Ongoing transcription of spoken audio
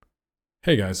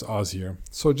Hey guys, Oz here.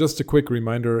 So just a quick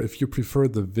reminder, if you prefer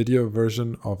the video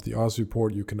version of the Oz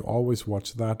Report, you can always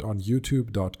watch that on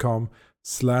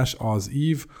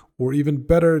youtube.com/OzEve, or even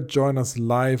better, join us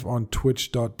live on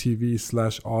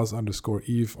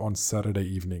twitch.tv/Oz_Eve on Saturday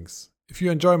evenings. If you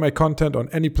enjoy my content on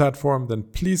any platform, then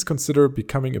please consider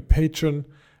becoming a patron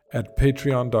at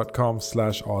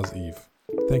patreon.com/OzEve.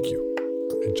 Thank you.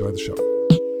 Enjoy the show.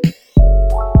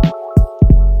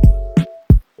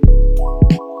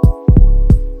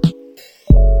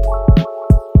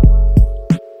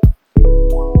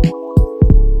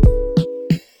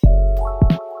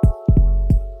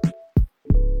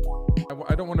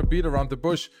 I don't want to beat around the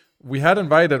bush. We had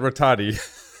invited Rattati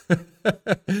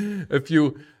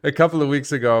a couple of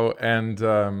weeks ago, and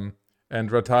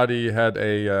Rattati had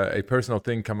a personal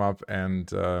thing come up, and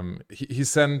he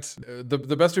sent the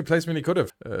best replacement he could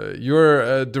have. You're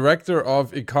a director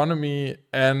of economy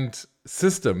and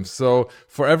systems. So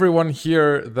for everyone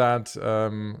here that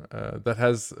that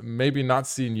has maybe not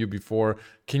seen you before,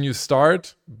 can you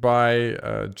start by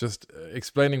just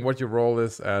explaining what your role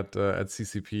is at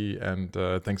CCP? And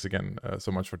thanks again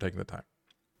so much for taking the time.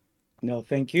 No,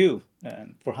 thank you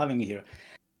for having me here.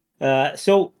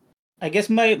 So I guess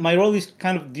my role is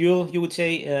kind of dual, you would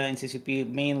say, in CCP.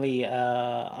 Mainly,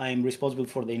 I'm responsible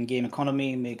for the in-game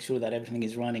economy, make sure that everything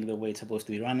is running the way it's supposed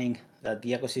to be running, that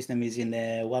the ecosystem is in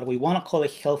what we want to call a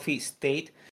healthy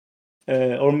state,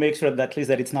 or make sure that at least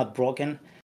that it's not broken.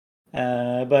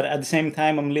 But at the same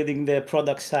time, I'm leading the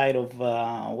product side of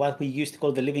what we used to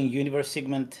call the Living Universe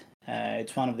segment.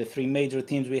 It's one of the three major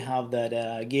teams we have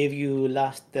that gave you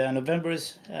last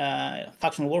November's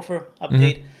Factional Warfare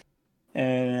update.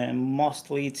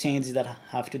 Mostly changes that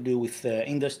have to do with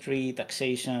industry,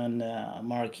 taxation,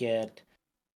 market,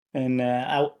 and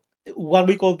what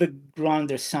we call the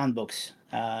grander sandbox,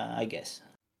 I guess.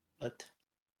 But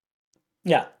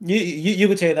yeah, you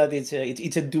could say that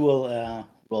it's a dual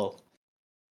role.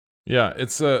 Yeah,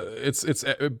 it's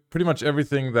pretty much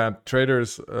everything that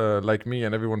traders like me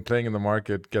and everyone playing in the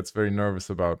market gets very nervous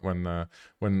about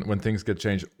when things get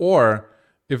changed, or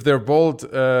if they're bold,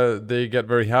 they get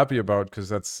very happy about, because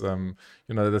that's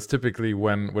that's typically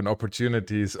when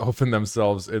opportunities open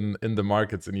themselves in the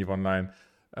markets in EVE Online.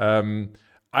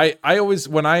 I always,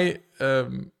 when I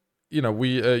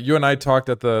you and I talked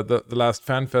at the last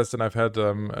fan fest, and I've had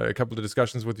a couple of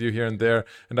discussions with you here and there,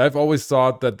 and I've always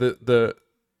thought that the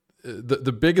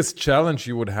biggest challenge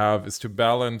you would have is to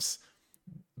balance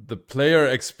the player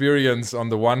experience on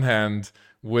the one hand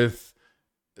with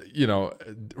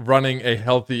running a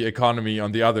healthy economy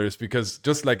on the others, because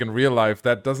just like in real life,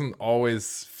 that doesn't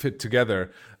always fit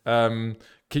together. Can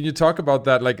you talk about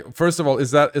that? Like, first of all, is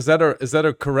that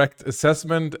a correct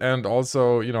assessment, and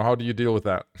also, how do you deal with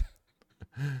that?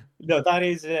 No, that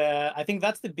is I think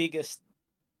that's the biggest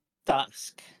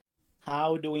task.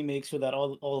 How do we make sure that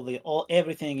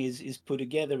everything is put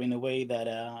together in a way that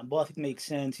both it makes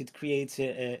sense, it creates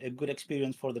a good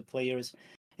experience for the players,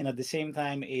 and at the same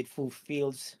time it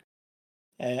fulfills,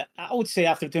 I would say,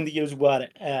 after 20 years,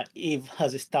 what EVE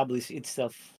has established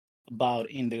itself about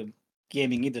in the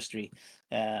gaming industry,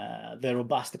 the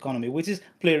robust economy, which is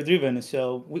player driven.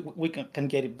 So we can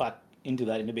get it back into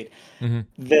that in a bit.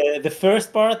 Mm-hmm. The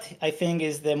first part, I think,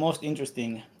 is the most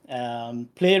interesting.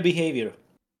 Player behavior.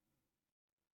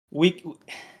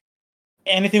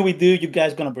 Anything we do, you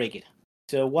guys gonna break it.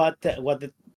 So what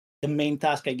the main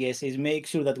task, I guess, is make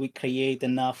sure that we create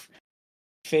enough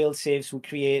fail safes, we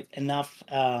create enough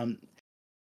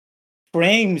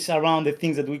frames around the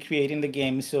things that we create in the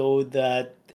game, so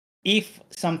that if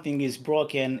something is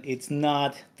broken, it's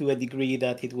not to a degree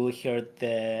that it will hurt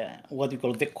what we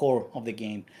call the core of the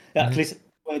game, at least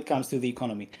when it comes to the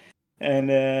economy. And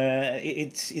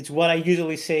it's what I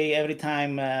usually say every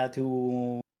time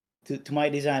to my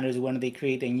designers when they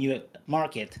create a new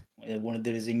market, when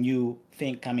there is a new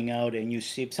thing coming out, a new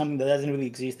ship, something that doesn't really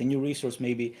exist, a new resource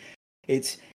maybe.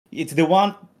 It's the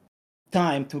one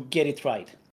time to get it right,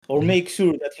 or make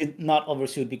sure that you not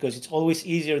overshoot, because it's always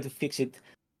easier to fix it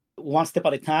one step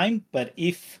at a time. But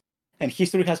and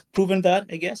history has proven that,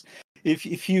 I guess,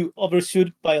 if you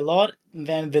overshoot by a lot,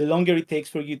 then the longer it takes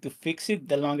for you to fix it,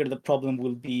 the longer the problem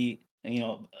will be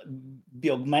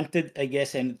augmented, I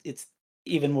guess, and it's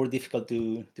even more difficult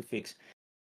to fix.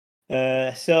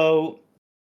 So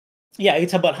yeah,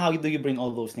 it's about how do you bring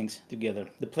all those things together.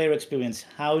 The player experience.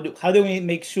 How do we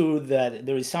make sure that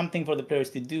there is something for the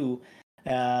players to do,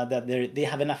 that they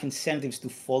have enough incentives to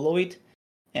follow it,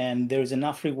 and there's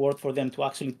enough reward for them to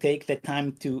actually take the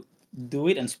time to do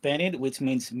it and spend it, which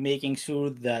means making sure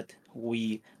that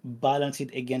we balance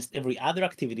it against every other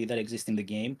activity that exists in the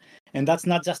game, And that's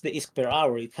not just the ISK per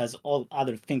hour, it has all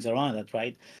other things around that,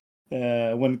 right?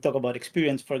 When we talk about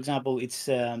experience, for example, it's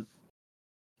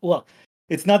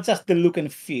it's not just the look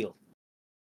and feel.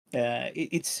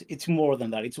 It's more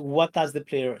than that. It's what does the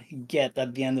player get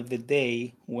at the end of the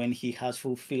day when he has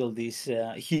fulfilled this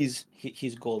his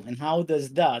goal, and how does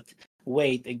that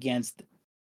weigh against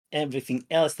everything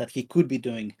else that he could be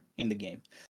doing in the game.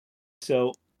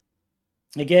 So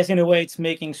I guess in a way, it's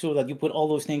making sure that you put all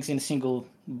those things in a single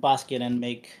basket and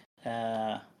make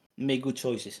good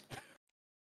choices.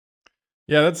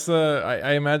 Yeah, that's.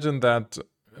 I imagine that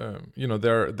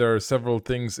there are several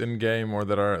things in game or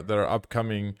that are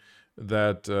upcoming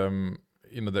that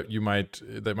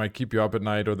that might keep you up at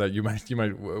night, or that you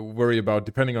might worry about,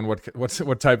 depending on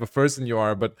what type of person you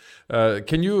are. But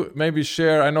can you maybe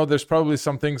share? I know there's probably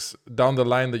some things down the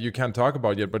line that you can't talk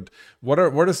about yet, but what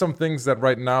are some things that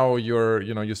right now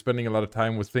you're spending a lot of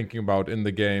time with thinking about in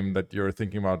the game, that you're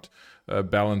thinking about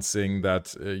balancing,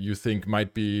 that you think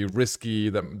might be risky,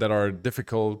 that are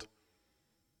difficult?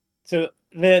 So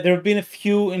there have been a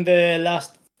few in the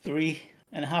last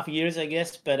 3.5 years, I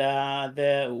guess. But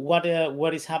the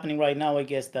what is happening right now, I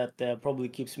guess that probably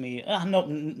keeps me not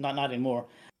anymore.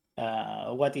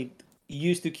 What it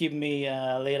used to keep me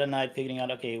late at night figuring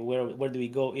out, okay, where do we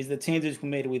go, is the changes we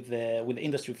made with the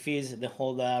industry fees, the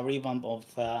whole revamp of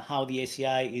how the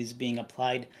ACI is being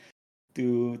applied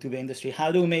to the industry.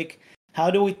 How do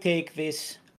we take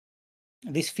this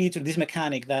feature, this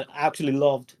mechanic that I actually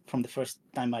loved from the first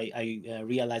time I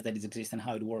realized that it exists and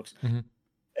how it works,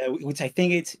 which I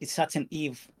think it's such an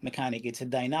Eve mechanic. It's a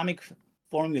dynamic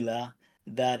formula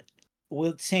that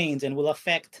will change and will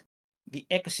affect the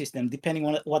ecosystem depending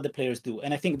on what the players do.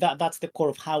 And I think that's the core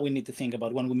of how we need to think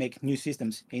about when we make new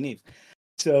systems in Eve.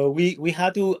 So we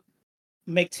had to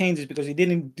make changes because it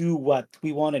didn't do what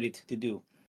we wanted it to do.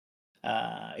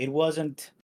 It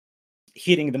wasn't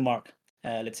hitting the mark,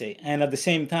 let's say. And at the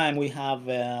same time, we have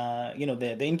the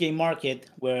in-game market,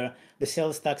 where the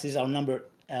sales taxes are number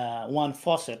one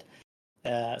faucet.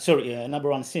 Number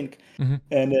one sink,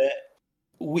 and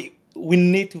we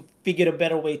need to figure a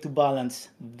better way to balance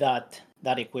that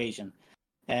equation.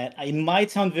 It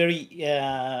might sound very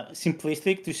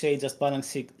simplistic to say just balance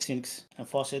sinks and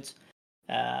faucets.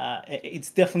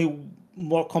 It's definitely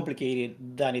more complicated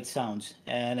than it sounds,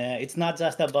 and it's not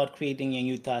just about creating a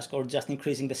new task or just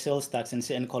increasing the sales tax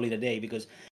and call it a day, because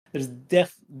there's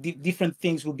different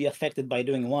things will be affected by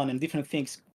doing one, and different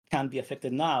things can be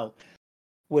affected now.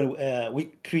 When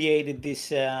we created this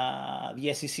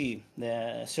the SEC,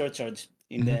 the surcharge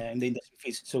in the industry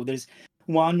fees, so there's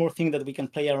one more thing that we can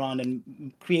play around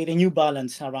and create a new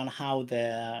balance around how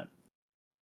the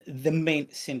main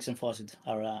sinks and faucets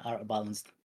are balanced.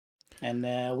 And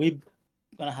we're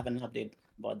gonna have an update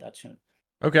about that soon.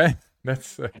 Okay,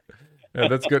 that's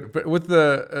that's good. But with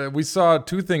the we saw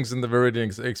two things in the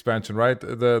Viridian expansion, right?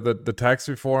 The tax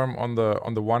reform on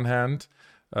the one hand,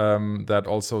 that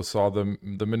also saw the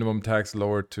minimum tax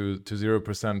lowered to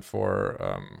 0%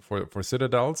 for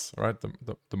citadels, right?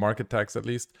 The market tax, at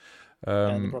least,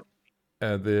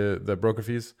 the broker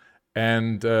fees,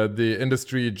 and the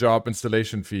industry job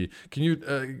installation fee. Can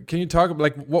you talk about,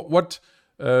 like, what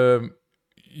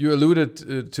you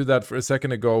alluded to that for a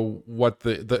second ago, what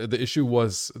the issue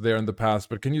was there in the past,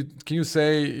 but can you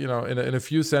say, in a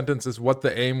few sentences, what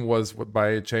the aim was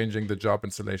by changing the job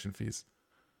installation fees?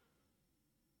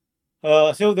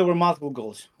 So there were multiple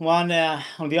goals. One,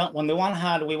 on the one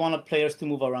hand, we wanted players to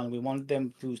move around. We want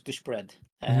them to spread.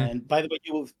 And by the way,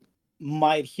 you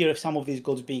might hear some of these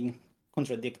goals being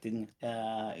contradicting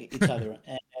each other.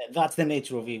 That's the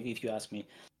nature of it, if you ask me.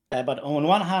 But on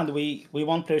one hand, we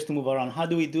want players to move around. How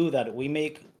do we do that?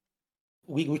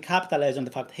 We capitalize on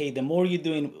the fact, hey, the more you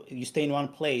stay in one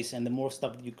place, and the more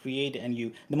stuff that you create, and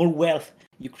the more wealth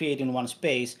you create in one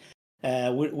space,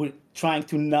 we're trying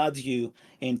to nudge you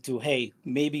into, hey,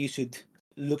 maybe you should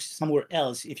look somewhere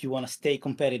else if you want to stay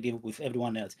competitive with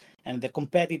everyone else. And the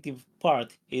competitive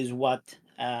part is what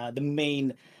is the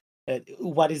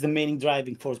main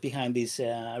driving force behind these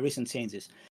recent changes.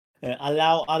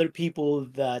 Allow other people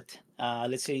that,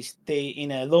 let's say, stay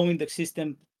in a low index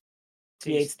system,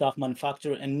 create stuff,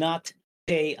 manufacture, and not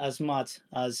pay as much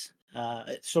as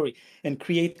and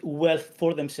create wealth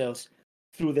for themselves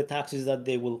through the taxes that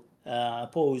they will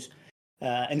pose,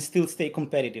 and still stay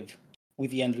competitive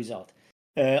with the end result.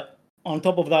 On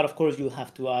top of that, of course, you'll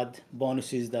have to add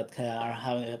bonuses that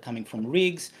are coming from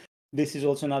rigs. This is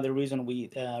also another reason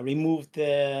we removed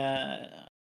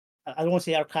I don't want to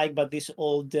say archaic, but these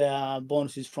old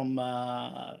bonuses from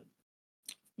an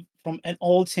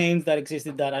old change that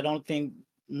existed, that I don't think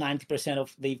 90%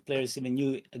 of the players even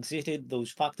knew existed,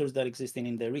 those factors that existed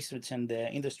in the research and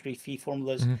the industry fee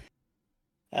formulas.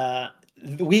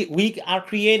 We are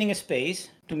creating a space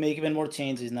to make even more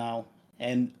changes now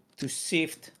and to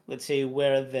shift, let's say,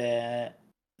 where the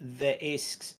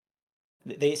ISK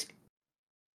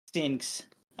sinks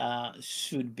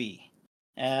should be.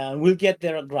 We'll get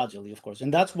there gradually, of course,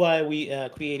 and that's why we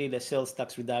created a sales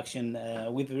tax reduction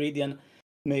with Viridian.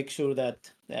 Make sure that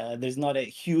there's not a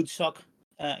huge shock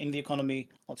in the economy.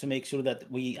 Also, make sure that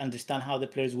we understand how the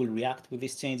players will react with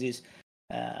these changes.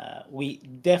 We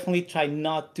definitely try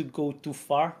not to go too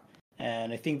far,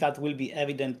 and I think that will be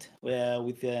evident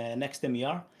with the next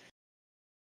MER.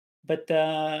 But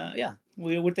yeah,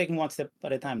 we're taking one step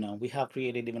at a time now. We have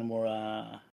created even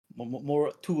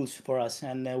more tools for us,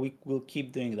 and we will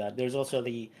keep doing that. There's also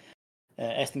the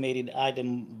estimated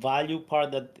item value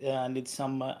part that needs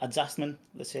some adjustment.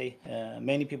 Let's say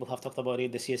many people have talked about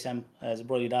it. The CSM has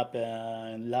brought it up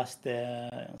in last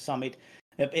summit.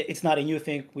 It's not a new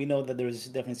thing. We know that there is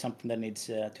definitely something that needs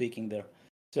tweaking there.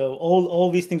 So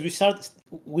all these things,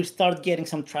 we start getting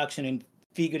some traction in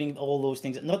figuring all those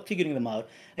things, not figuring them out,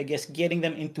 I guess getting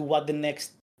them into what the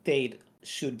next state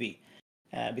should be,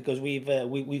 because we've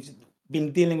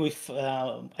been dealing with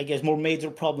I guess more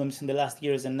major problems in the last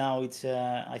years, and now it's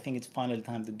I think it's finally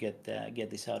time to get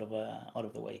this out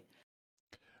of the way.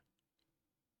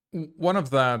 One of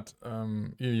that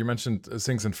you mentioned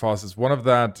sinks and faucets. One of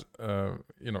that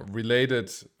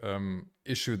related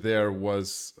issue there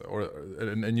was, or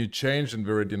a new change in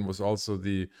Viridian was also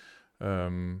the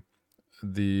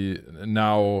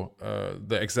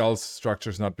Excel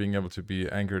structures not being able to be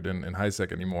anchored in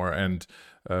HiSec anymore, and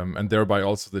thereby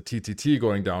also the TTT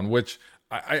going down. Which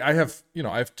I have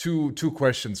two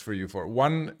questions for you. For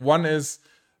one is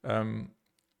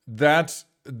that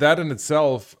in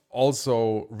itself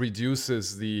also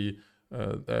reduces the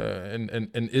an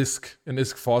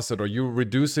ISK faucet, or you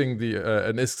reducing the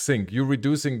an ISK sink, you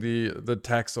reducing the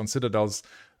tax on citadels,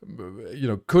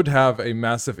 could have a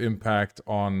massive impact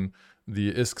on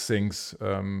the ISK sinks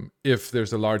if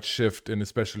there's a large shift in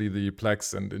especially the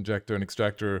Plex and injector and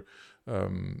extractor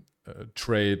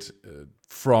trade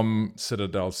from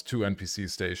citadels to NPC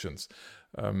stations.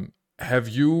 Have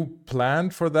you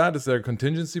planned for that? Is there a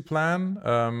contingency plan?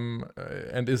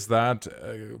 And is that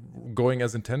going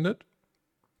as intended?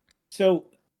 So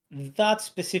that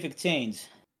specific change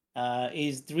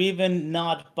is driven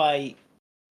not by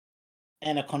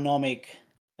an economic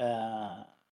train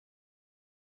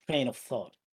of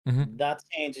thought. Mm-hmm. That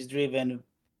change is driven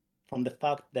from the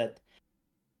fact that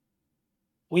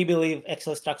we believe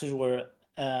Excel structures were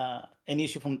an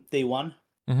issue from day one.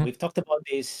 Mm-hmm. We've talked about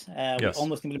this. Yes. We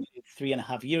almost implemented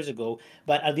 3.5 years ago.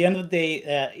 But at the end of the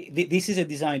day, this is a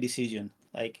design decision.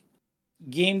 Like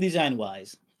game design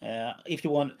wise, if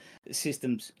you want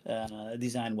systems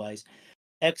design wise,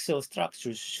 Excel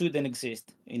structures shouldn't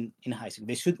exist in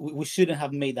HiSec. We shouldn't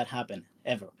have made that happen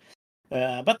ever.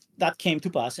 But that came to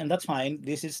pass, and that's fine.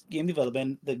 This is game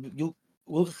development.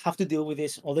 We'll have to deal with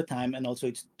this all the time, and also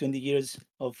it's 20 years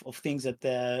of things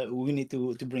that we need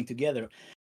to bring together.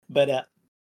 But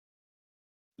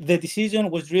the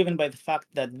decision was driven by the fact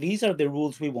that these are the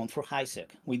rules we want for HiSec.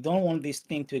 We don't want this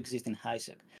thing to exist in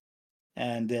HiSec.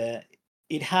 And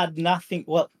it had nothing,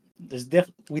 well,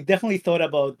 we definitely thought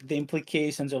about the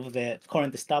implications of the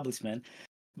current establishment,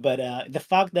 but the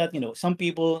fact that, some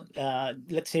people,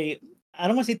 let's say, I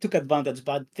don't want to say took advantage,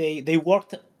 but they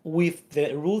worked with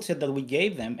the rule set that we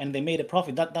gave them and they made a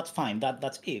profit. That's fine.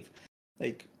 That's if.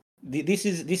 Like, this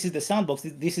is the sandbox.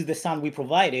 This is the sand we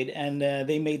provided, and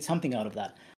they made something out of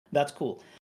that. That's cool.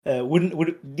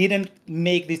 We didn't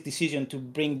make this decision to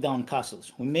bring down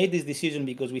castles. We made this decision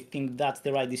because we think that's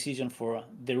the right decision for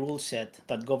the rule set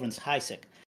that governs HiSec.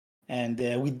 And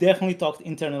we definitely talked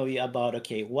internally about,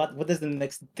 okay, what does the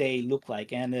next day look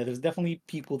like? And there's definitely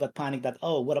people that panic that,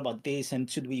 oh, what about this? And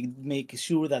should we make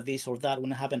sure that this or that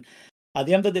wouldn't happen? At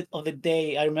the end of the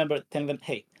day, I remember telling them,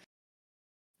 hey,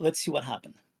 let's see what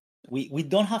happened. We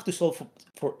don't have to solve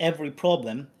for every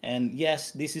problem, and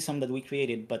yes, this is something that we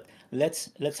created, but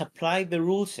let's apply the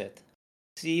rule set,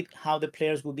 see how the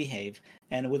players will behave,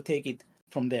 and we'll take it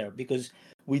from there, because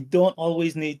we don't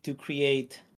always need to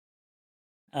create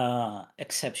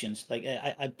exceptions. Like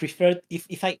I prefer,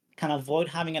 if I can avoid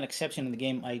having an exception in the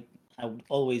game, I would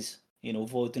always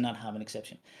vote to not have an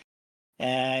exception.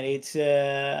 And it's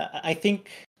I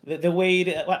think the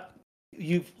way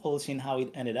you've all seen how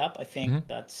it ended up. I think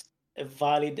that's a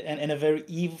valid and a very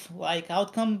Eve-like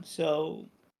outcome. So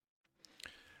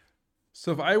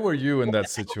if I were you in that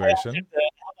situation,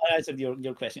 I answered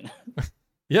your question.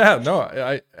 Yeah,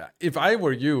 no. If I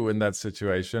were you in that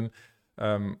situation,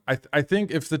 I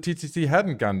think if the TTT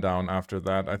hadn't gone down after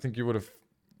that, I think you would have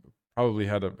probably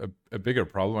had a bigger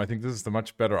problem. I think this is the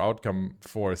much better outcome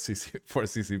for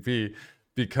CCP,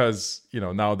 because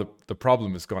now the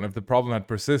problem is gone. If the problem had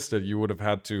persisted, you would have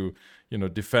had to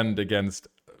defend against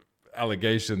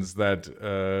allegations that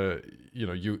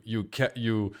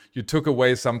you took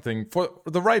away something for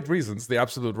the right reasons, the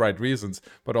absolute right reasons,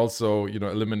 but also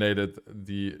eliminated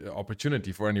the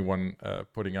opportunity for anyone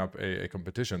putting up a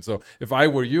competition. So if I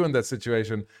were you in that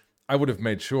situation, I would have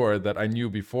made sure that I knew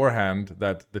beforehand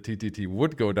that the TTT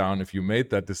would go down if you made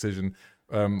that decision.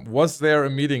 Was there a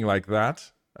meeting like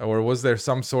that, or was there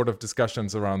some sort of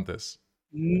discussions around this?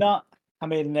 No, I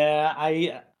mean,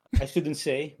 I shouldn't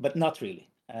say, but not really.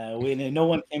 No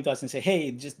one came to us and say,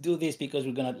 "Hey, just do this because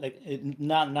we're gonna like."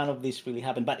 None of this really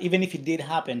happened. But even if it did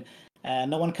happen,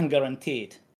 no one can guarantee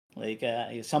it. Like,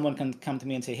 someone can come to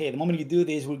me and say, "Hey, the moment you do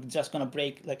this, we're just gonna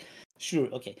break." Like, sure,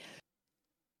 okay.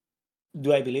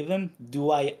 Do I believe them?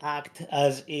 Do I act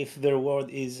as if their word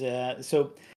is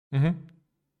so?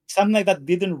 Something like that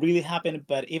didn't really happen.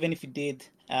 But even if it did,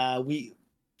 we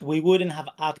wouldn't have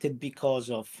acted because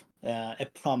of a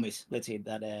promise, let's say,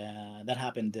 that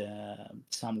happened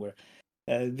somewhere.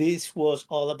 This was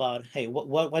all about, hey,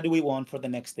 what do we want for the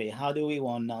next day? How do we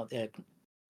want now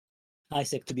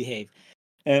ISEC to behave?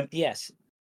 Yes,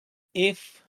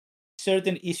 if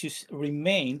certain issues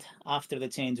remained after the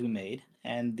change we made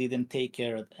and didn't take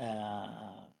care of,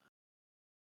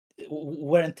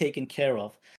 weren't taken care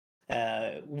of,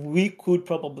 we could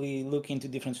probably look into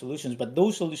different solutions, but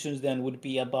those solutions then would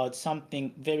be about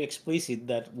something very explicit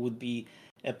that would be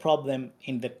a problem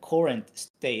in the current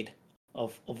state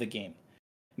of the game.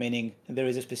 Meaning there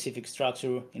is a specific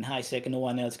structure in HiSec, no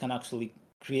one else can actually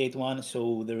create one,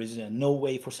 so there is no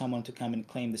way for someone to come and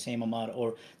claim the same amount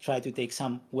or try to take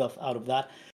some wealth out of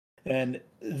that. And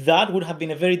that would have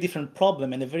been a very different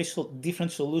problem and a very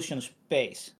different solution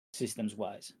space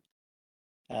systems-wise.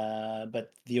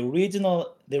 But the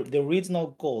original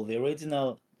goal, the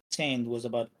original change was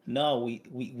about, no,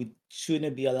 we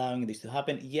shouldn't be allowing this to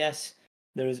happen. Yes,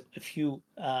 there is a few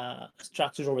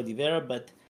structures already there, but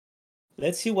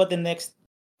let's see what the next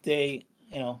day,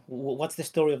 what's the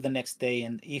story of the next day,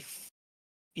 and if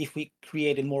we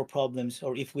created more problems,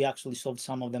 or if we actually solved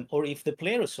some of them, or if the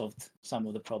players solved some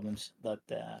of the problems that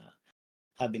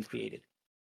have been created.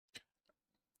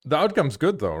 The outcome's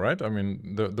good, though, right? I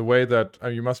mean, the way that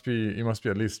you must be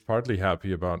at least partly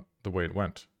happy about the way it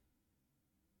went.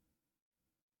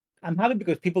 I'm happy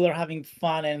because people are having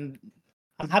fun, and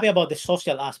I'm happy about the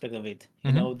social aspect of it.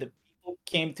 The people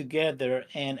came together,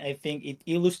 and I think it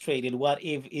illustrated what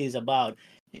EVE is about.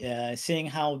 Seeing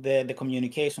how the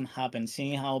communication happened,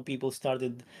 seeing how people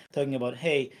started talking about,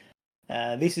 hey,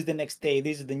 this is the next day,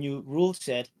 this is the new rule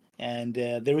set, and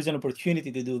there is an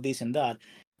opportunity to do this and that.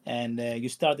 And you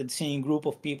started seeing group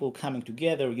of people coming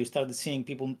together. You started seeing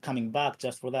people coming back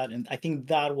just for that, and I think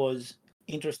that was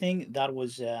interesting. That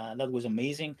was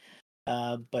amazing.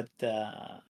 But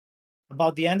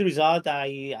about the end result,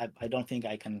 I don't think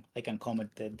I can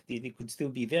comment that it could still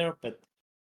be there. But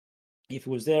if it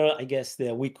was there, I guess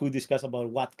we could discuss about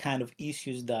what kind of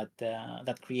issues that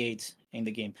creates in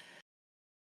the game.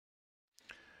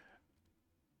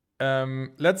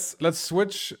 Let's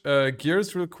switch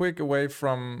gears real quick away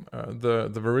from the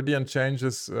Viridian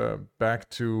changes back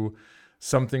to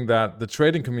something that the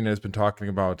trading community has been talking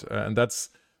about, and that's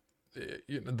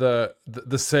the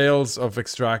sales of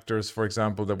extractors, for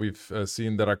example, that we've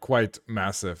seen that are quite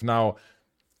massive. Now,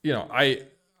 we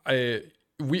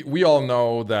all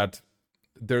know that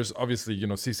there's obviously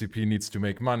CCP needs to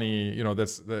make money.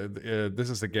 This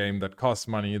is a game that costs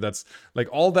money. That's like,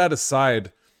 all that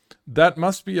aside, that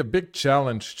must be a big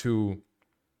challenge to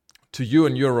you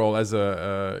and your role as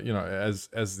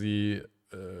as the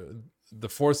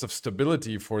force of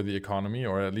stability for the economy,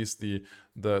 or at least the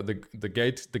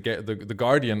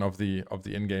guardian of the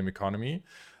in-game economy.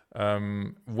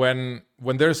 When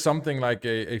there's something like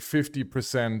a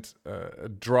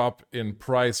 50% drop in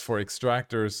price for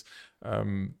extractors,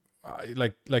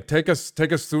 take us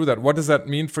through that. What does that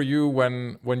mean for you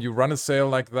when you run a sale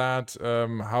like that?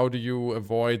 How do you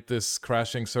avoid this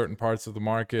crashing certain parts of the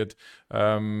market?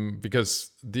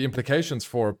 Because the implications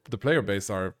for the player base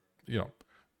are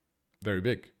very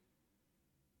big.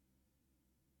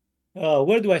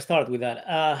 Where do I start with that?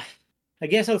 I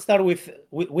guess I'll start with,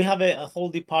 we have a whole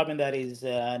department that is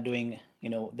doing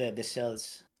the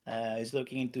sales, is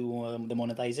looking into the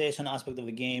monetization aspect of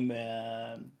the game,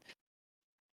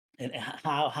 and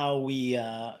how we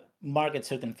market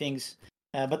certain things.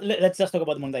 But let's just talk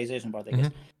about the monetization part, I guess.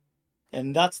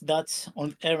 And that's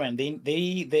on their end.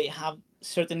 They have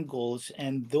certain goals,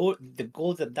 and the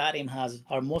goals that that aim has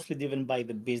are mostly driven by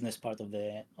the business part of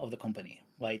the company,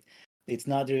 right? It's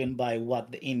not driven by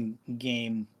what the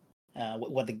in-game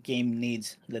what the game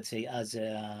needs, let's say, as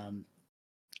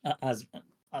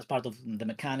as part of the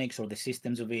mechanics or the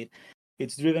systems of it.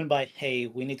 It's driven by, hey,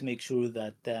 we need to make sure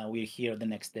that we're here the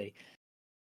next day.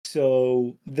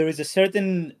 So there is a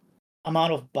certain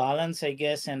amount of balance, I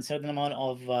guess, and certain amount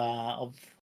of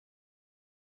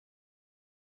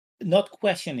not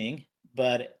questioning,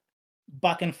 but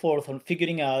back and forth on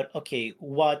figuring out, okay,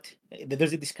 what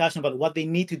there's a discussion about what they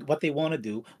need to, what they want to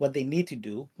do, what they need to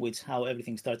do, which is how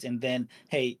everything starts, and then,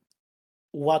 hey,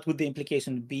 what would the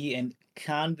implication be, and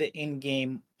can the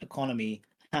in-game economy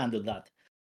handle that?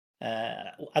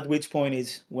 At which point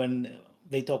is when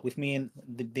they talk with me and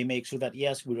they make sure that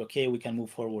yes, we're okay, we can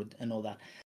move forward and all that.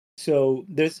 So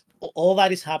there's all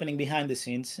that is happening behind the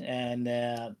scenes, and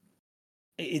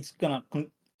it's gonna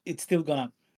it's still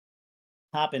gonna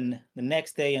happen the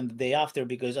next day and the day after,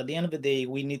 because at the end of the day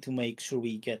we need to make sure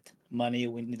we get money,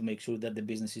 we need to make sure that the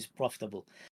business is profitable.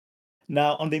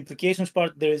 Now on the implications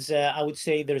part, there's I would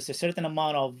say there's a certain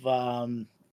amount of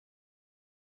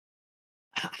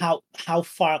how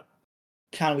far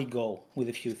can we go with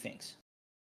a few things.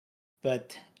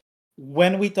 But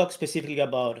when we talk specifically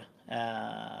about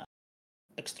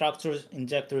extractors,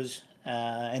 injectors,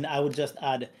 and I would just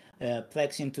add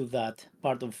Plex into that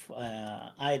part of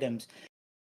items,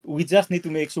 we just need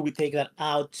to make sure we take that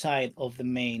outside of the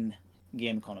main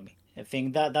game economy. I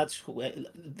think that's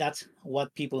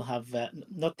what people have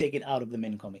not take it out of the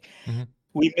main economy. Mm-hmm.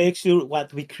 We make sure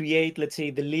what we create, let's say,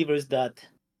 the levers that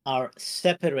are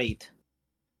separate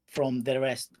from the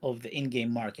rest of the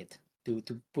in-game market.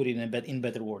 To put it in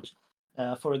better words,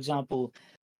 for example,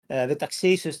 the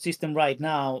taxation system right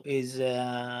now is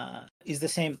the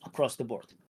same across the board.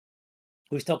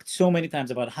 We've talked so many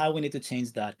times about how we need to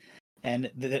change that,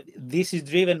 and this is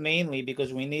driven mainly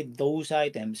because we need those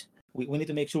items. We need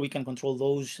to make sure we can control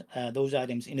those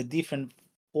items in a different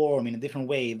form, in a different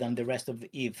way than the rest of the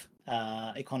EVE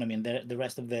economy and the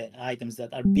rest of the items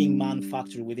that are being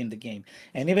manufactured within the game.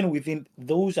 And even within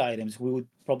those items, we would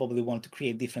probably want to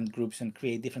create different groups and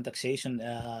create different taxation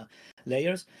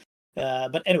layers.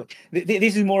 But anyway,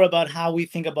 this is more about how we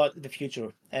think about the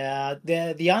future.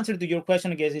 The answer to your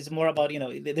question, I guess, is more about,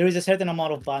 there is a certain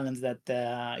amount of balance that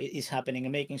is happening,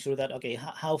 and making sure that, okay,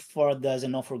 how far does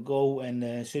an offer go,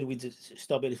 and should we just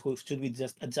stop it? Should we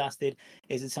just adjust it?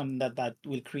 Is it something that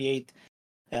will create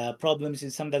problems?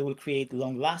 Is it something that will create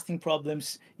long-lasting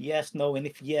problems? Yes, no, and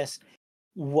if yes,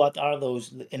 what are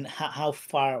those, and how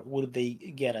far would they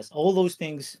get us? All those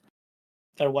things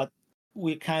are what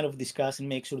we kind of discuss and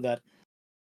make sure that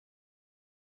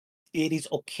it is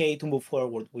okay to move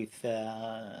forward with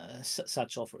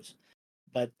such offers.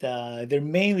 But they're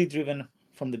mainly driven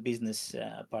from the business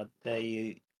part.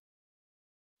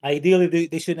 Ideally,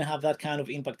 they shouldn't have that kind of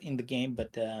impact in the game,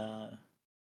 but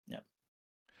yeah.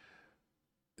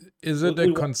 Is it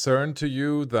a concern to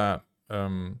you that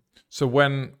so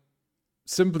when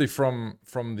simply from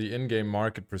the in-game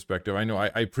market perspective, I know I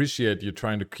appreciate you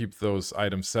trying to keep those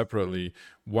items separately.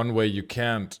 One way you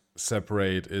can't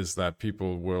separate is that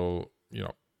people will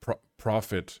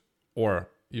profit or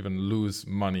even lose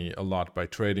money a lot by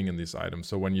trading in these items.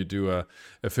 So when you do a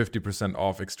 50%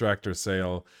 off extractor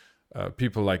sale,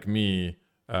 people like me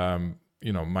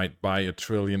might buy a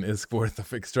trillion ISK worth of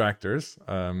extractors.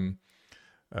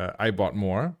 I bought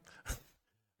more.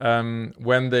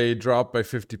 When they drop by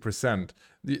 50%,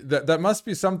 that must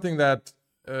be something that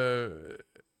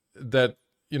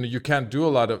you can't do a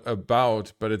lot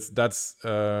about, but that's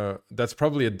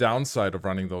probably a downside of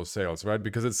running those sales, right?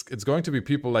 Because it's going to be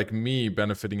people like me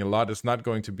benefiting a lot. It's not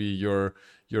going to be your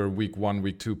week 1,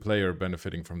 week 2 player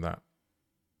benefiting from that.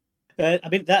 I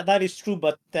mean that is true,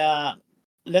 but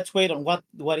let's wait on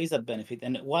what is that benefit,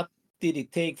 and what did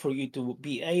it take for you to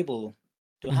be able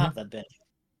to have that benefit.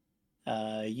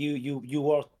 You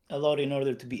worked a lot in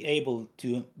order to be able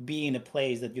to be in a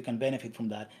place that you can benefit from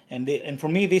that. And for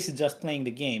me, this is just playing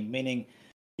the game, meaning,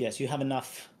 yes, you have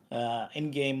enough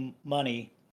in-game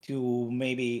money to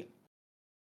maybe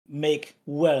make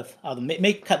wealth out of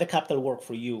make the capital work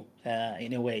for you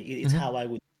in a way. It's how I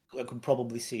could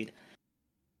probably see it.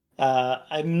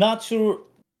 I'm not sure.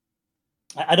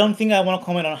 I don't think I want to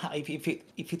comment on how, if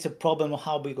it's a problem or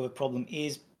how big of a problem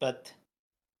is, but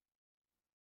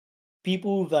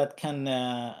people that can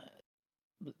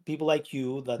people like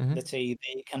you that let's say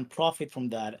they can profit from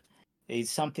that is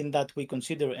something that we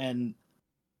consider and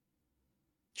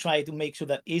try to make sure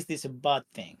that, is this a bad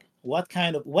thing? What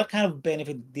kind of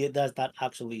benefit does that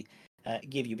actually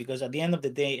give you, because at the end of the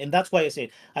day, and that's why I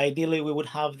say ideally we would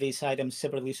have these items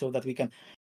separately so that we can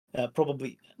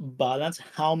probably balance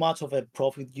how much of a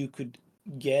profit you could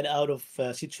get out of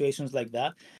situations like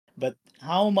that, but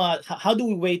how do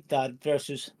we weight that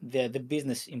versus the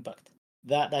business impact?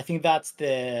 That I think that's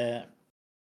the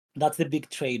big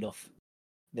trade-off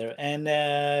there. And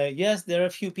yes, there are a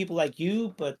few people like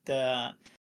you, but there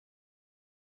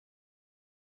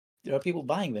are people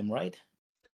buying them, right?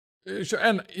 Sure,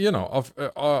 and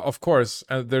of course,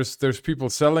 there's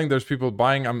people selling, there's people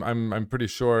buying. I'm pretty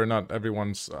sure not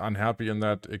everyone's unhappy in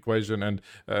that equation. And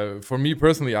for me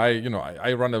personally,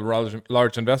 I run a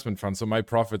large investment fund, so my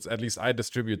profits, at least I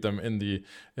distribute them in the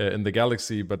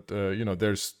galaxy. But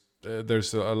there's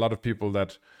a lot of people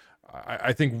that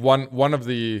I think one of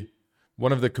the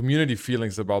community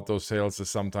feelings about those sales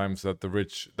is sometimes that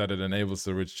it enables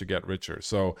the rich to get richer.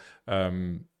 So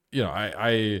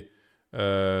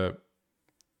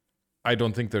I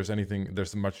don't think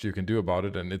there's much you can do about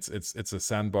it, and it's a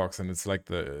sandbox, and it's like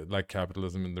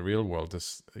capitalism in the real world.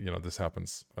 This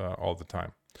happens all the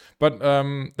time. But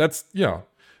that's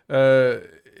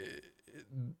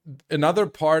another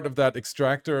part of that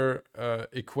extractor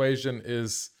equation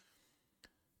is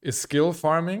skill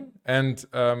farming, and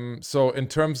so in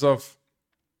terms of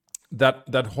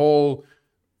that whole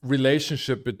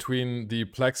relationship between the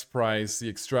Plex price, the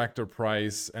extractor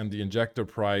price, and the injector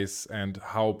price, and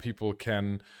how people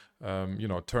can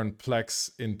turn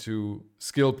Plex into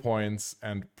skill points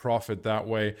and profit that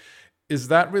way. Is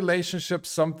that relationship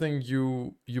something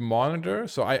you monitor?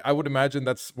 So I would imagine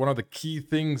that's one of the key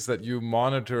things that you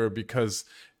monitor, because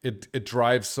it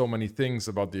drives so many things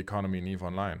about the economy in EVE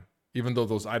Online, even though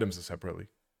those items are separately.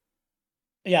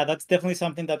 Yeah, that's definitely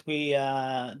something that we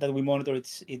monitor.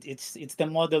 It's the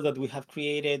model that we have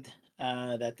created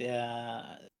that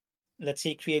let's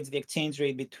say creates the exchange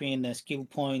rate between skill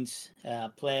points,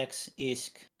 Plex,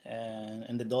 ISK,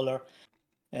 and the dollar.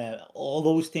 All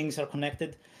those things are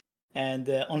connected, and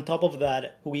on top of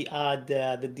that, we add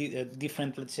the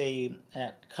different, let's say,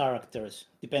 characters.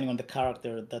 Depending on the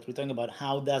character that we're talking about,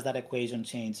 how does that equation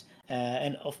change?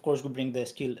 And of course, we bring the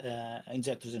skill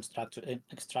injectors and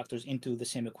extractors into the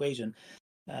same equation,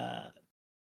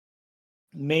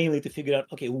 mainly to figure out,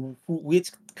 okay,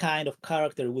 which kind of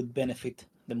character would benefit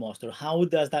the most, or how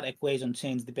does that equation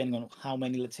change depending on how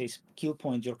many, let's say, skill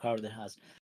points your character has.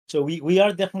 So we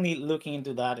are definitely looking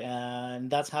into that, and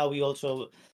that's how we also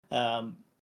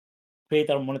create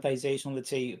our monetization, let's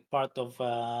say, part of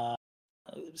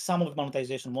some of the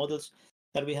monetization models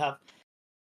that we have.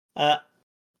 I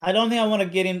don't think I want to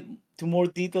get into more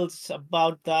details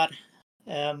about that,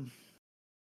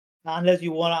 unless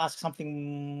you want to ask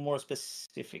something more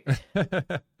specific.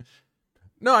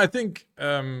 No, I think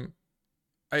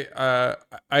I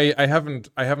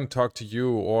haven't talked to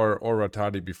you or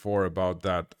Ratadi before about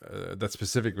that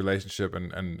specific relationship,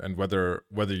 and whether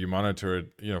you monitor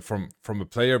it. From a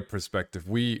player perspective,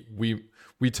 we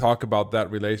talk about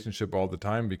that relationship all the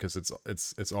time, because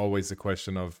it's always a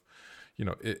question of,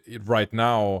 right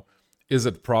now, is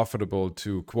it profitable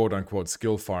to quote unquote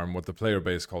skill farm, what the player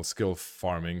base calls skill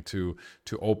farming, to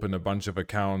open a bunch of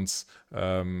accounts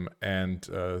and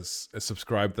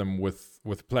subscribe them with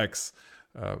Plex,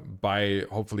 buy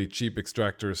hopefully cheap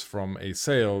extractors from a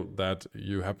sale that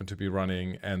you happen to be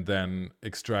running, and then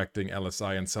extracting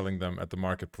LSI and selling them at the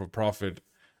market for profit.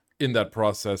 In that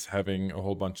process, having a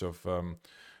whole bunch of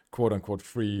quote unquote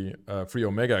free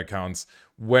Omega accounts.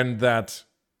 When that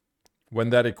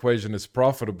equation is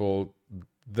profitable,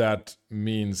 that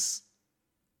means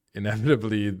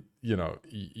inevitably,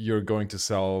 you're going to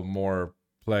sell more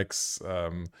Plex.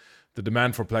 The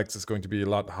demand for Plex is going to be a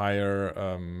lot higher.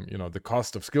 The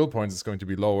cost of skill points is going to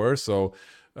be lower. So,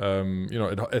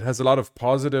 it has a lot of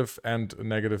positive and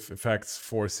negative effects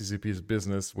for CCP's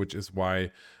business, which is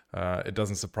why it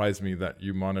doesn't surprise me that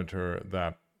you monitor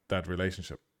that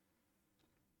relationship.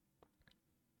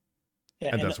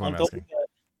 Yeah, and that's what I'm asking.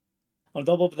 On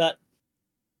top of that,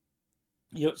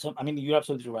 you're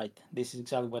absolutely right. This is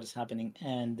exactly what is happening,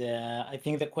 and I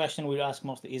think the question we ask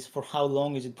most is, for how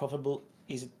long is it profitable?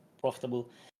 Is it profitable?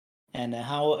 And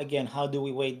how do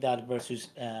we weight that versus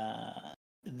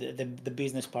the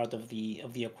business part of the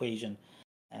equation?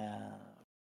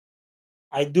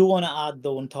 I do want to add,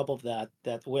 though, on top of that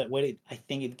where I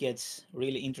think it gets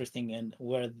really interesting, and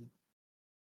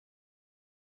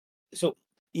so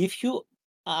if you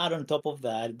add on top of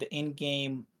that the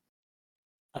in-game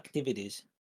activities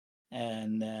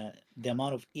and the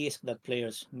amount of ISK that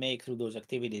players make through those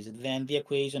activities, then the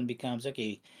equation becomes,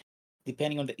 okay,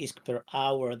 depending on the ISK per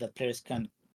hour that players can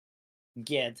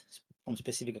get from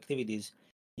specific activities,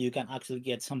 you can actually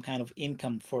get some kind of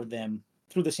income for them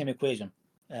through the same equation,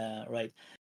 right?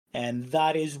 And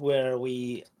that is where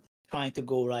we trying to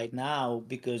go right now,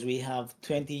 because we have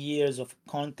 20 years of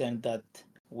content that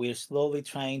we're slowly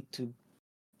trying to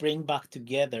bring back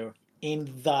together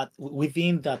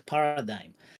within that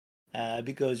paradigm.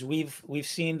 Because we've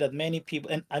seen that many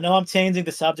people, and I know I'm changing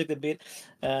the subject a bit,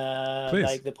 Please.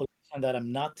 like the politician that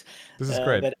I'm not, This is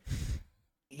great. but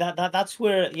that's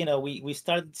where we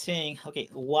started saying, okay,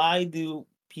 why do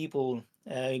people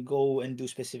go and do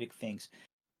specific things?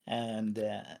 And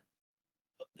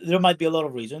there might be a lot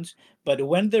of reasons, but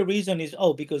when the reason is,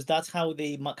 oh, because that's how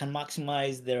they can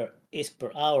maximize their ISK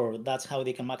per hour, that's how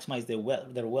they can maximize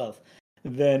their wealth,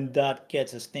 then that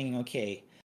gets us thinking, okay,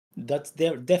 that's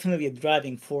there definitely a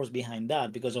driving force behind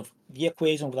that, because of the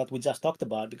equation that we just talked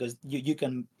about, because you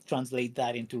can translate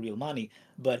that into real money.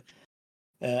 But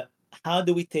uh, how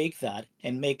do we take that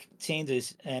and make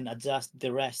changes and adjust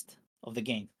the rest of the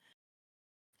game?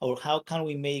 Or how can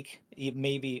we make it,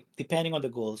 maybe depending on the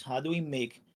goals, how do we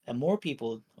make more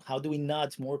people, how do we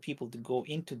nudge more people to go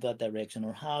into that direction?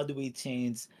 Or how do we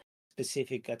change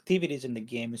specific activities in the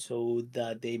game so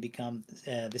that they become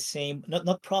the same,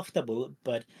 not profitable,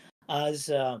 but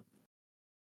as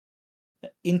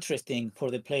interesting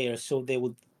for the players, so they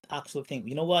would actually think,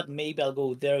 you know what, maybe I'll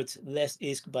go there, it's less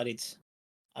ISK, but it's,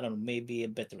 I don't know, maybe a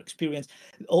better experience.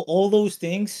 All those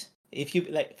things, if you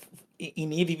like,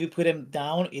 in Eve, if you put them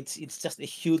down, it's just a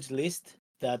huge list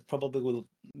that probably will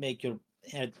make your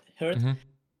head hurt. Mm-hmm.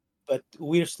 But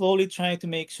we're slowly trying to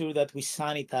make sure that we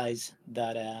sanitize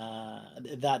that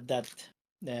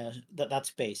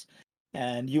space.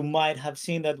 And you might have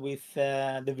seen that with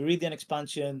the Viridian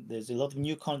expansion. There's a lot of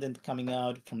new content coming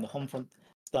out from the Homefront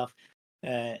stuff,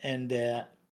 and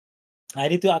I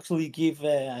need to actually give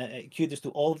kudos to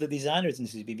all of the designers in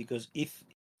CCP, because if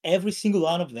every single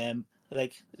one of them,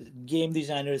 like game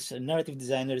designers, narrative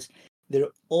designers, they're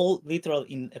all literal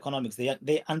in economics.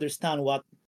 They understand what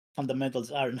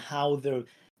fundamentals are and how their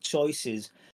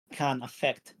choices can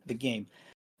affect the game.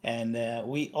 And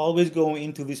we always go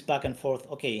into this back and forth.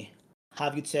 Okay,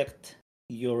 have you checked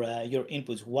your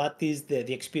inputs? What is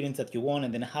the experience that you want,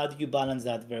 and then how do you balance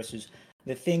that versus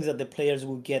the things that the players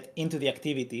will get into the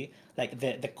activity, like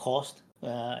the cost.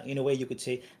 In a way, you could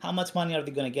say, how much money are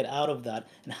they going to get out of that,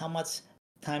 and how much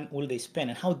time will they spend,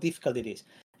 and how difficult it is.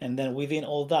 And then within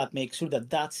all that, make sure that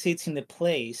that sits in the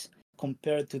place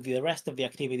compared to the rest of the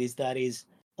activities that is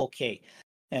okay.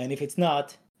 And if it's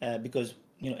not, because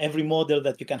every model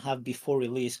that you can have before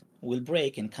release will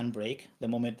break and can break the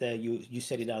moment you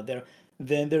set it out there,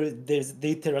 then there's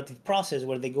the iterative process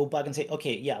where they go back and say,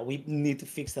 okay, yeah, we need to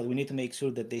fix that, we need to make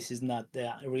sure that this is not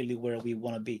really where we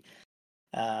want to be.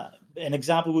 An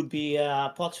example would be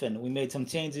Potsdam. We made some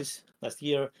changes last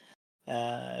year.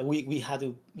 We had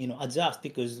to adjust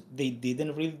because they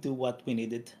didn't really do what we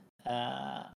needed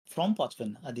from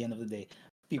Potsdam at the end of the day.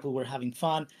 People were having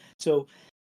fun, so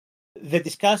the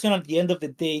discussion at the end of the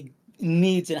day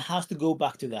needs and has to go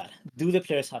back to that. Do the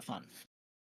players have fun?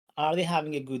 Are they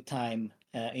having a good time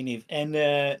in it? And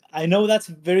I know that's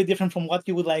very different from what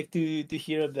you would like to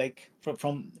hear, like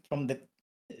from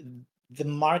the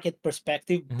market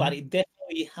perspective, Mm-hmm. but it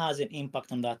definitely has an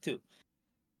impact on that too,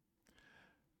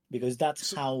 because that's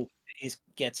So, how it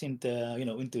gets into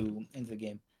into the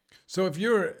game. so if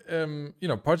you're,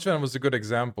 Parchvan was a good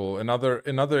example.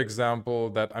 Another example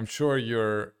that I'm sure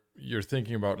you're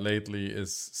thinking about lately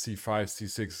is C5,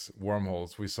 C6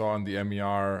 wormholes. We saw in the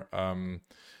MER, I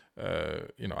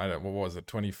don't, what was it,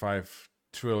 25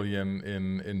 trillion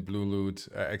in blue loot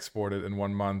exported in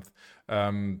 1 month.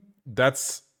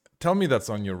 Tell me that's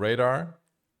on your radar.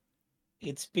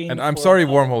 It's been And I'm for sorry,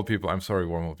 wormhole people. I'm sorry,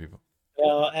 wormhole people.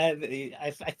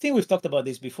 I think we've talked about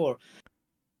this before.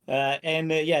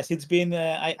 And yes, it's been,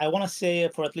 I want to say,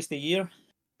 for at least a year.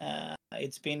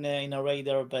 It's been in our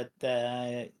radar, but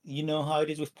you know how it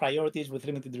is with priorities, with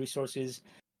limited resources.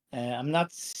 I'm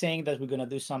not saying that we're going to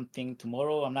do something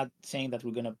tomorrow. I'm not saying that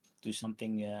we're going to do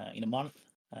something in a month.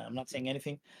 I'm not saying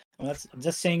anything. I'm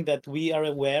just saying that we are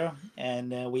aware,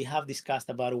 and we have discussed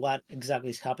about what exactly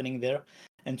is happening there,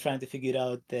 and trying to figure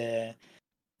out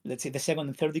let's say the second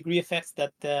and third degree effects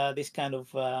that this kind of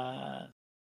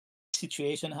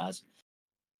situation has.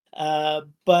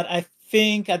 But I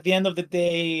think at the end of the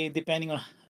day, depending on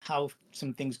how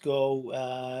some things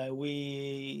go,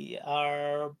 we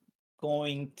are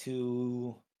going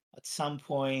to, at some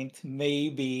point,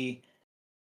 maybe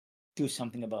do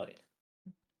something about it.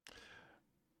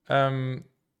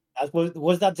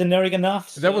 Was that generic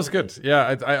enough? That was good.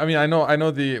 Yeah, I mean, I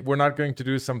know we're not going to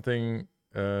do something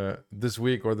this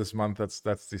week or this month.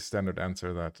 That's the standard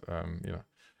answer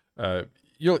that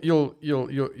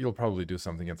you'll probably do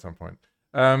something at some point.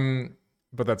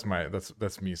 But that's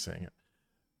me saying it.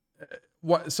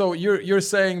 So you're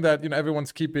saying that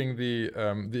everyone's keeping the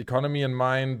economy in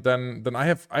mind. Then I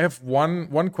have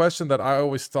one question that I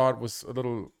always thought was a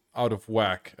little out of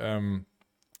whack, and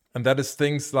that is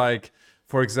things like,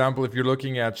 for example, if you're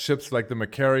looking at ships like the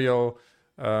Macarial,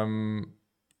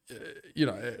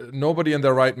 nobody in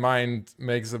their right mind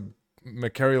makes a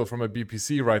Macarial from a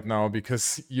BPC right now,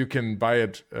 because you can buy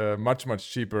it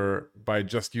much cheaper by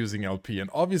just using LP. And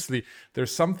obviously,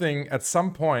 there's something at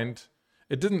some point.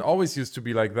 It didn't always used to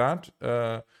be like that.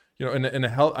 In a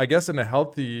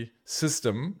healthy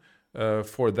system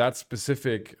for that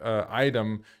specific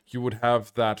item, you would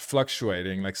have that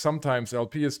fluctuating. Like sometimes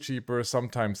LP is cheaper,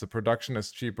 sometimes the production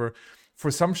is cheaper.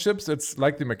 For some ships, it's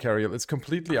like the Macarial. It's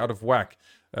completely out of whack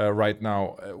right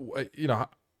now.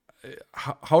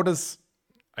 How does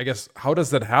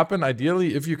that happen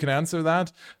ideally, if you can answer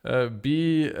that?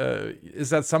 Is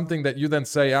that something that you then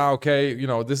say, okay,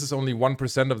 this is only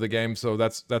 1% of the game, so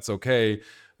that's okay,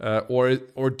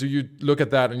 or do you look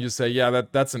at that and you say, yeah,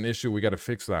 that's an issue, we got to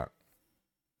fix that?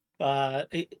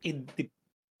 It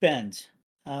depends.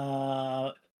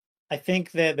 I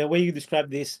think the way you describe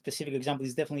this specific example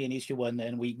is definitely an issue one,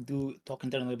 and we do talk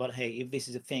internally about, hey, if this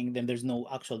is a thing, then there's no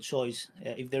actual choice.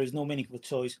 If there is no meaningful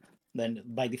choice, then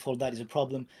by default that is a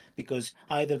problem, because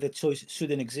either the choice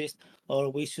shouldn't exist or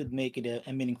we should make it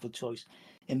a meaningful choice.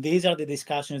 And these are the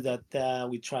discussions that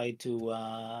we try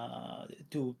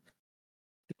to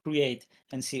create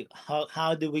and see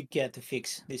how do we get to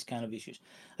fix these kind of issues.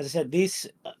 As I said, this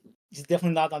is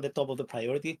definitely not on the top of the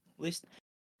priority list.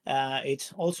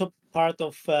 It's also part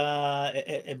of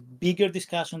a bigger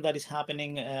discussion that is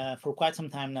happening for quite some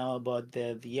time now about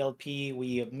the LP.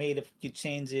 We have made a few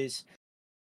changes.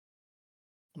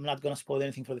 I'm not going to spoil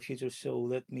anything for the future, so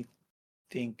let me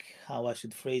think how I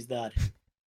should phrase that.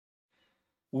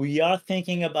 We are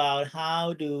thinking about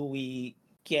how do we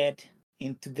get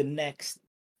into the next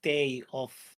day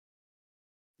of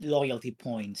loyalty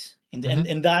points, and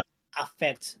that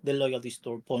affects the loyalty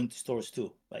stores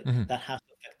too, right? That has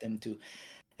to affect them too.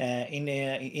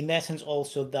 In essence,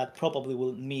 also that probably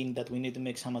will mean that we need to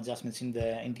make some adjustments in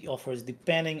the offers,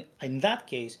 depending in that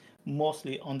case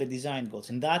mostly on the design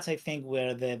goals, and that's, I think,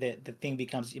 where the thing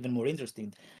becomes even more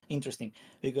interesting,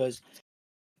 because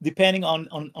depending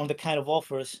on the kind of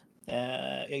offers,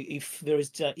 if there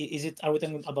is are we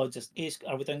talking about just ISK?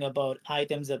 Are we talking about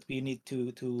items that we need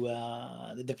to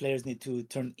the players need to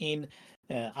turn in?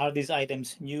 Are these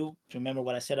items new? Remember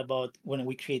what I said about when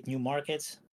we create new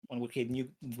markets, when we create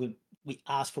we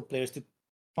ask for players to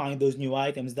find those new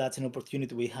items. That's an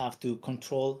opportunity we have to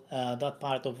control that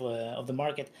part of the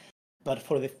market. But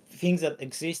for the things that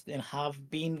exist and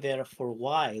have been there for a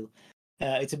while,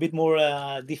 it's a bit more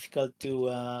difficult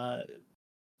to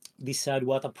decide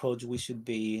what approach we should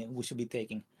be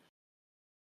taking.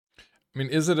 I mean,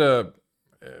 is it a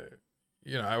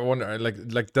I wonder,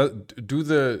 do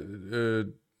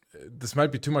the this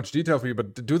might be too much detail for you,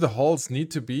 but do the halls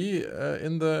need to be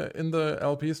in the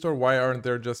LP store? Why aren't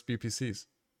there just BPCs?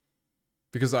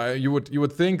 Because you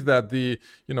would think that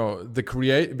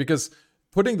because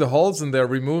putting the halls in there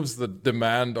removes the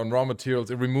demand on raw materials.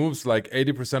 It removes like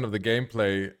 80% of the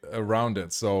gameplay around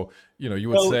it. So you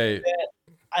would say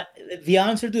the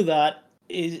answer to that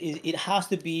is it has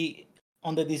to be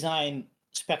on the design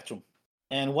spectrum.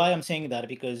 And why I'm saying that,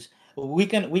 because we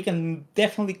can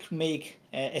definitely make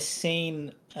a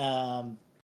sane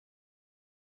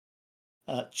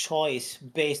choice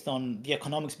based on the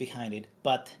economics behind it.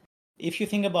 But if you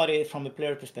think about it from a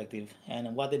player perspective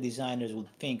and what the designers would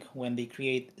think when they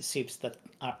create ships that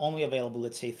are only available,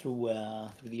 let's say through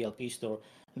the LP store,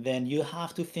 then you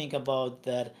have to think about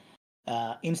that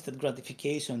instant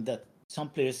gratification that some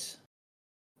players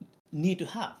need to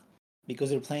have, because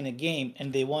they're playing a game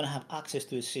and they want to have access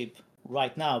to a ship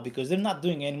right now, because they're not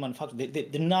doing any manufacturing.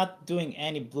 They're not doing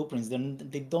any blueprints.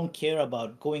 They don't care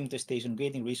about going to a station,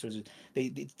 getting resources.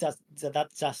 That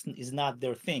just is not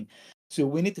their thing. So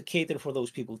we need to cater for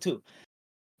those people too.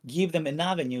 Give them an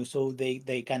avenue so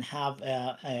they can have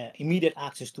immediate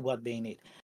access to what they need.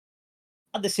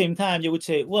 At the same time, you would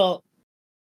say, well,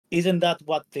 isn't that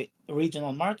what the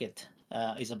regional market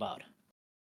is about?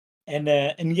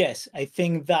 And yes, I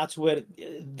think that's where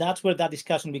that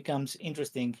discussion becomes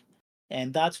interesting,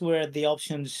 and that's where the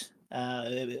options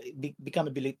become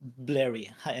a bit blurry.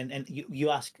 And you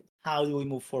ask, how do we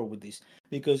move forward with this?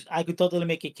 Because I could totally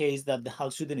make a case that the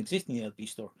house shouldn't exist in the LP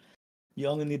store. You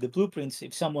only need the blueprints.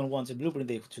 If someone wants a blueprint,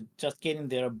 they should just get in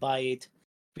there, buy it,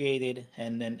 create it,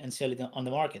 and sell it on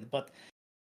the market. But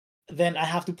then I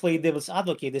have to play devil's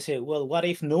advocate. They say, well, what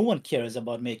if no one cares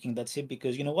about making that chip?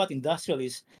 Because you know what,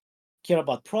 industrialists care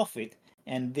about profit,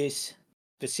 and this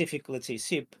specific, let's say,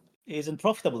 SIP isn't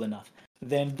profitable enough.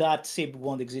 Then that SIP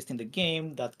won't exist in the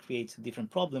game. That creates a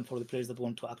different problem for the players that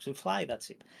want to actually fly that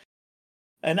SIP.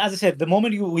 And as I said, the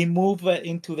moment we move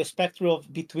into the spectrum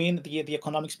of between the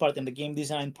economics part and the game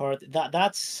design part,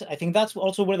 that's I think that's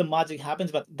also where the magic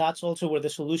happens. But that's also where the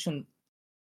solution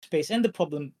space and the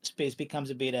problem space becomes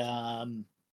a bit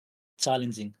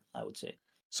challenging, I would say.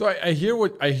 So I hear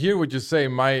what you say.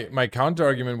 My counter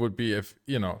argument would be,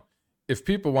 if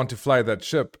people want to fly that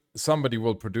ship, somebody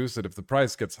will produce it if the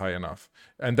price gets high enough.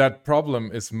 And that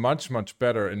problem is much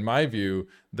better in my view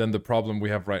than the problem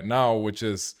we have right now, which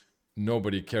is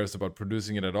nobody cares about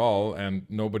producing it at all, and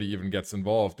nobody even gets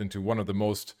involved into one of the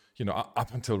most,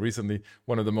 up until recently,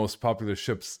 one of the most popular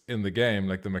ships in the game,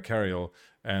 like the Macarial.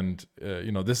 And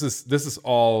this is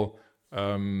all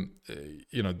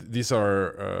these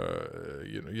are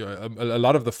a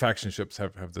lot of the faction ships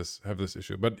have this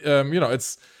issue. But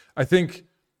it's, I think,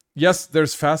 yes,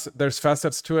 there's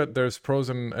facets to it. There's pros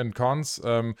and cons.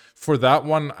 For that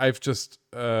one, I've just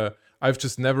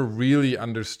never really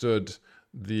understood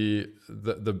the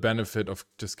benefit of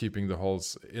just keeping the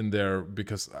holes in there,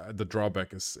 because the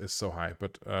drawback is so high.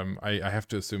 But I have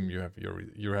to assume you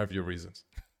have your reasons.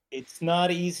 It's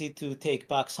not easy to take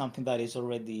back something that is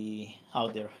already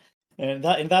out there.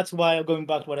 And that's why, going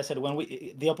back to what I said, when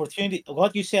the opportunity,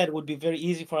 what you said would be very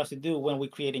easy for us to do when we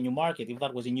create a new market. If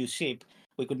that was a new ship,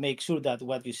 we could make sure that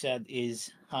what you said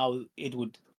is how it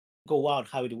would go out,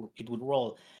 how it would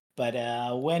roll. But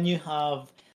when you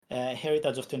have a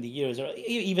heritage of 20 years, or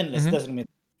even less, doesn't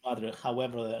matter,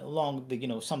 however long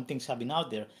some things have been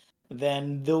out there,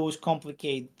 then those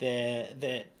complicate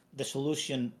the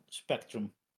solution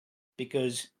spectrum,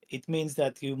 because it means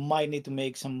that you might need to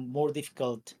make some more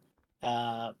difficult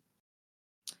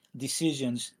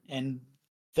decisions, and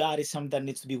that is something that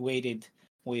needs to be weighted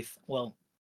with, well,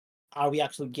 are we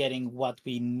actually getting what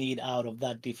we need out of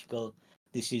that difficult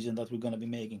decision that we're going to be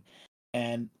making?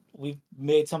 And we've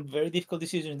made some very difficult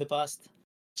decisions in the past.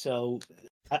 So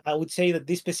I would say that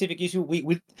this specific issue,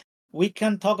 we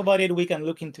can talk about it, we can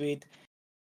look into it.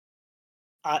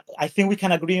 I think we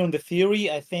can agree on the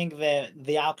theory. I think that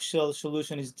the actual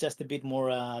solution is just a bit more,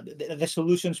 the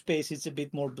solution space is a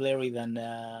bit more blurry than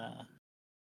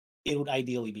it would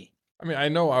ideally be. I mean, I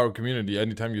know our community.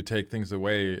 Anytime you take things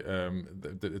away,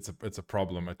 it's a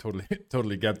problem. I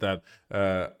totally get that.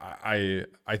 I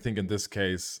think in this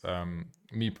case,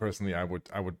 me personally, I would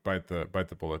bite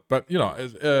the bullet. But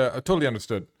I totally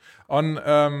understood.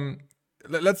 On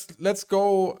let's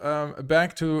go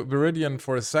back to Viridian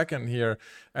for a second here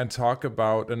and talk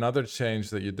about another change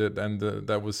that you did, and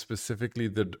that was specifically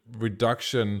the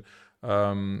reduction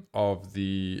of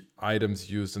the items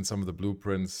used in some of the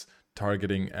blueprints,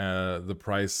 targeting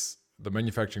the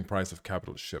manufacturing price of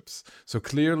capital ships. So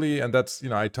clearly, and that's,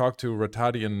 I talked to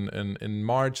Ratati in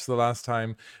March the last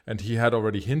time, and he had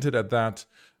already hinted at that,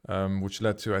 which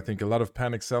led to, I think, a lot of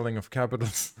panic selling of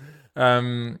capitals.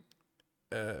 But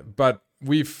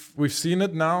we've seen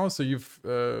it now. So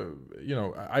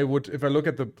I would, if I look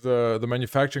at the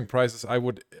manufacturing prices, I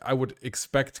would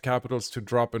expect capitals to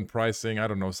drop in pricing. I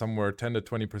don't know, somewhere 10 to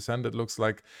 20%. It looks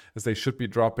like, as they should be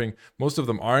dropping. Most of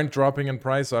them aren't dropping in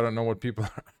price. So I don't know what people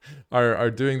are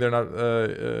doing. They're not,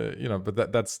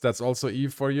 but that's also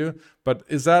Eve for you. But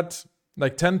is that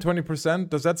like 10-20%?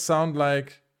 Does that sound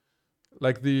like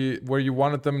the where you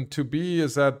wanted them to be?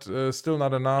 Is that still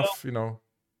not enough?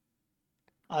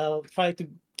 I'll try to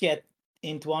get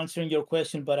into answering your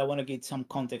question, but I want to get some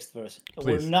context first.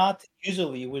 Please. We're not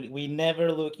usually, we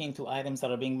never look into items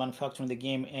that are being manufactured in the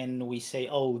game and we say,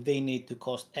 oh, they need to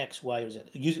cost X, Y, or Z.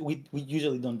 We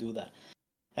usually don't do that.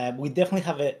 We definitely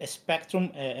have a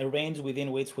spectrum, a range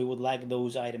within which we would like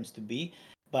those items to be,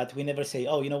 but we never say,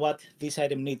 oh, you know what, this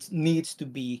item needs to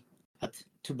be at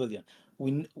 2 billion.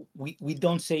 We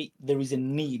don't say there is a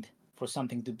need for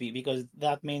something to be, because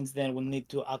that means then we'll need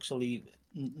to actually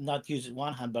not use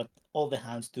one hand but all the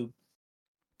hands to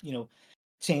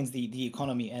change the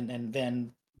economy, and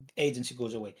then agency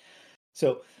goes away.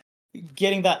 So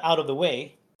getting that out of the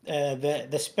way,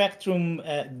 the spectrum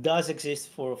does exist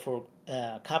for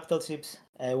capital ships.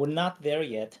 We're not there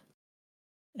yet.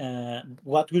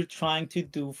 What we're trying to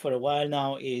do for a while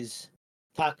now is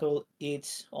tackle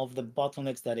each of the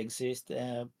bottlenecks that exist.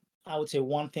 I would say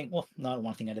not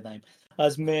one thing at a time,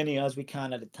 as many as we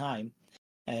can at a time,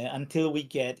 until we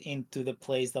get into the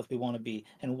place that we want to be.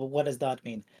 And what does that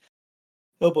mean?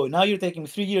 Oh boy, now you're taking me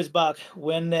 3 years back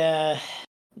when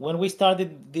we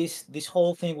started this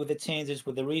whole thing with the changes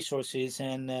with the resources,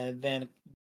 and then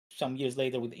some years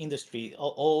later with the industry,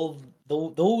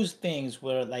 those things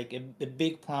were like a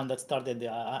big plan that started,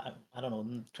 I don't know,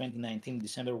 2019,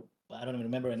 December, I don't even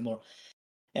remember anymore.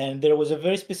 And there was a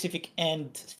very specific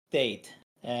end state.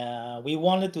 We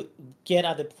wanted to get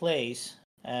at a place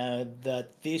that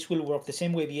this will work the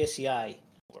same way the SCI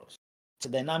works. It's a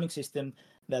dynamic system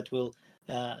that will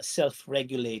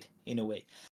self-regulate in a way.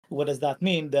 What does that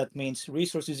mean? That means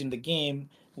resources in the game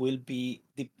will be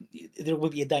there will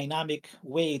be a dynamic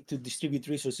way to distribute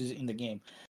resources in the game.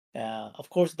 Of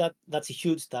course, that's a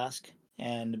huge task.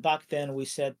 And back then, we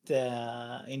set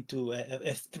into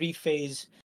a three-phase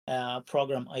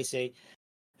program. I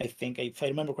think, if I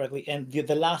remember correctly. And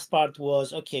the last part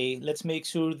was, okay, let's make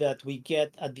sure that we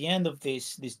get at the end of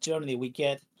this journey, we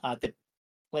get at the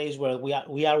place where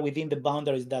we are within the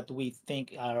boundaries that we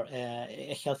think are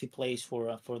a healthy place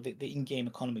for the in-game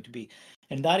economy to be.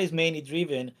 And that is mainly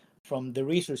driven from the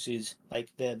resources, like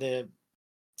the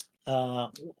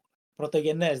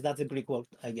protogenes, that's a Greek word,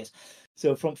 I guess.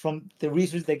 So from the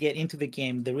resources that get into the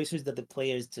game, the resources that the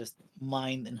players just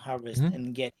mine and harvest Mm-hmm.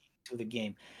 and get into the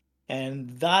game. And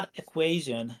that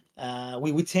equation,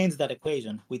 we changed that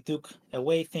equation. We took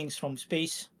away things from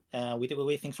space, we took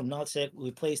away things from nullsec,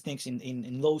 we placed things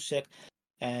in low sec,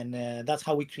 and that's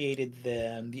how we created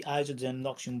the isogen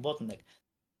noxium bottleneck.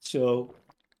 So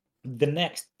the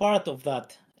next part of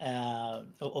that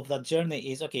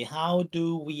journey is, okay, how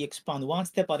do we expand one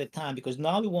step at a time? Because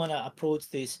now we want to approach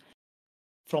this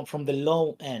from the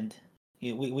low end.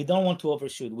 We don't want to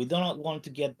overshoot. We don't want to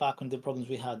get back on the problems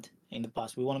we had in the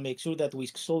past. We want to make sure that we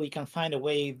can find a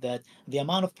way that the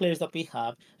amount of players that we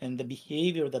have and the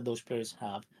behavior that those players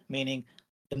have, meaning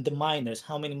the miners,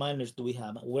 how many miners do we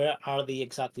have? Where are they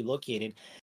exactly located?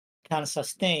 Can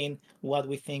sustain what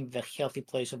we think the healthy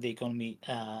place of the economy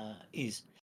is.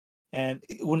 And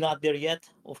we're not there yet,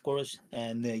 of course.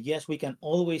 And yes, we can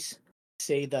always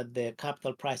say that the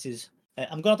capital prices,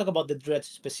 I'm going to talk about the dredge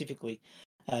specifically,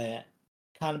 uh,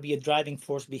 can be a driving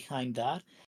force behind that.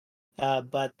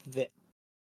 But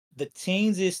the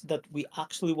changes that we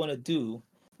actually want to do,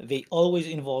 they always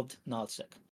involved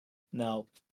nullsec. Now,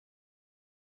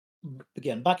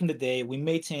 again, back in the day, we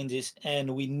made changes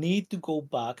and we need to go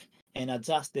back and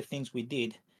adjust the things we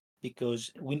did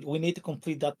because we need to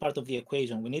complete that part of the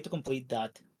equation. We need to complete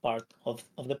that part of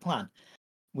the plan.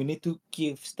 We need to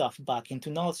give stuff back into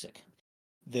nullsec.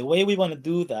 The way we want to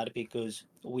do that, because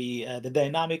the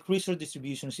dynamic resource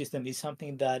distribution system is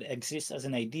something that exists as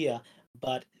an idea,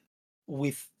 but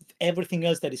with everything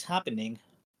else that is happening,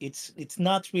 it's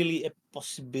not really a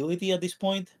possibility at this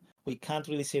point. We can't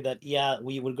really say that, yeah,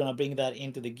 we were going to bring that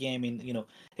into the game in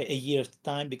a year's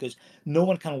time, because no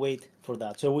one can wait for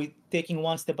that. So we're taking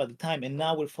one step at a time, and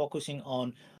now we're focusing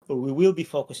on, or we will be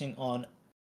focusing on,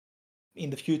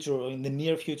 in the future or in the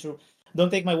near future.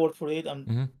 Don't take my word for it.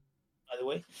 Mm-hmm. By the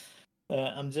way,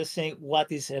 I'm just saying what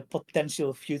is a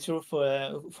potential future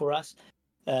for us.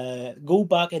 Go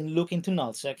back and look into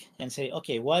nullsec and say,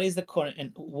 okay, what is the current,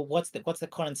 and what's the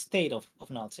current state of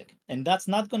nullsec? And that's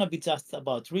not going to be just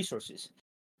about resources.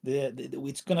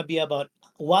 It's going to be about,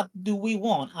 what do we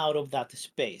want out of that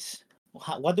space?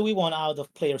 What do we want out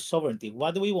of player sovereignty?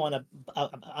 What do we want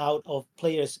out of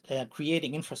players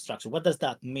creating infrastructure? What does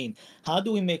that mean? How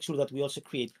do we make sure that we also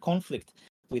create conflict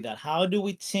with that? How do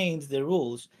we change the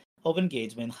rules of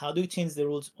engagement? How do we change the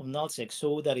rules of nullsec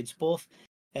so that it's both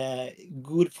uh,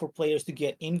 good for players to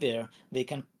get in there? They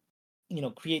can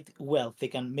create wealth, they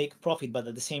can make profit, but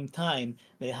at the same time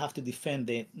they have to defend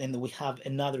it. And we have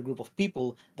another group of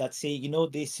people that say,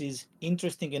 this is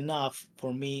interesting enough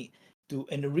for me to,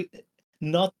 and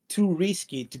not too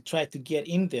risky to try to get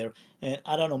in there and,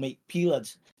 I don't know, make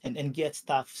pillage and get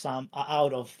stuff some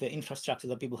out of the infrastructure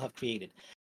that people have created.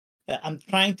 I'm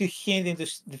trying to hint into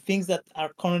the things that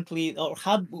are currently, or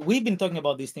have, we've been talking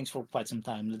about these things for quite some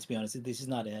time. Let's be honest, this is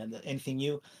not anything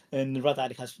new, and Radar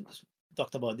has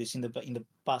talked about this in the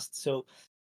past. So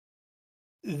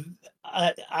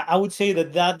I would say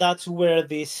that's where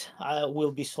this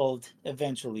will be solved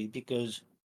eventually, because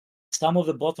some of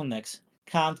the bottlenecks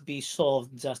can't be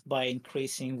solved just by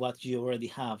increasing what you already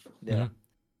have there.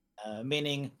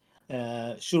 Meaning,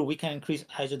 sure, we can increase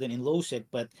hydrogen in low sec,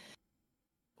 but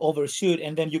overshoot,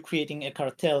 and then you're creating a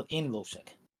cartel in low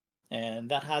sec, and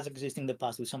that has existed in the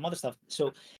past with some other stuff.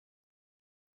 So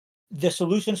the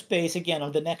solution space, again,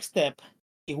 on the next step,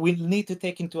 we need to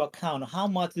take into account how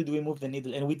much did we move the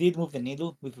needle, and we did move the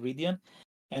needle with Ridian,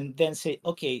 and then say,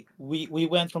 okay, we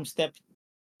went from step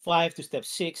 5 to step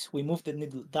 6, we moved the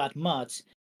needle that much.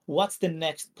 what's the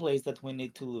next place that we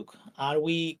need to look? Are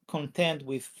we content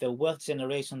with the wealth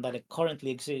generation that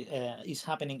currently is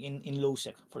happening in low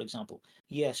sec, for example?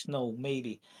 Yes, no,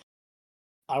 maybe.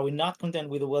 Are we not content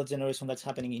with the wealth generation that's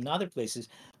happening in other places?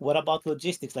 What about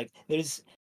logistics? Like there's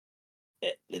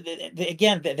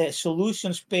again, the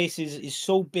solution space is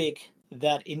so big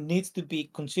that it needs to be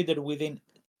considered within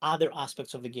other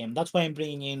aspects of the game. That's why I'm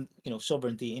bringing in,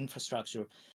 sovereignty, infrastructure.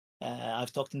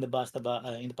 I've talked in the past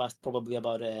probably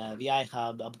about the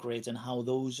iHub upgrades and how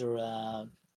those are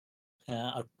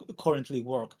currently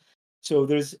work. So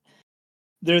there's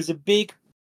a big,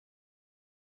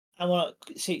 I want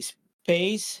to say,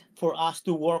 space for us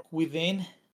to work within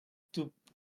to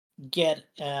get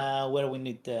where we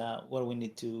need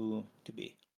to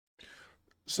be.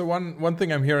 So one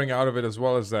thing I'm hearing out of it as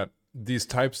well is that these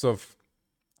types of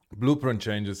blueprint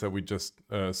changes that we just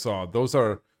saw, those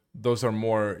are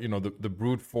more, the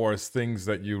brute force things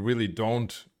that you really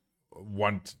don't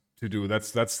want to do.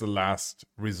 That's the last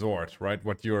resort, right?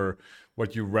 What you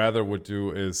rather would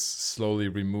do is slowly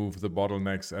remove the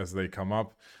bottlenecks as they come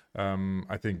up.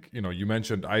 I think you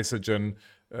mentioned isogen.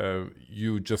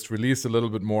 You just released a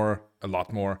lot more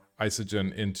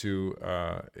isogen into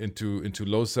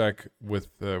LowSec with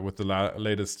the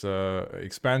latest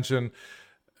expansion.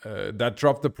 That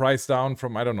dropped the price down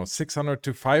from, I don't know, 600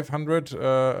 to 500,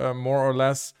 more or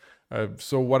less.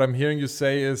 So what I'm hearing you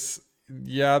say is,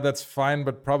 yeah, that's fine,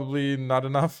 but probably not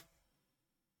enough.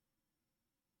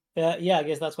 Yeah, I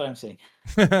guess that's what I'm saying.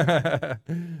 And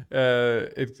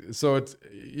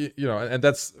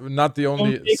that's not the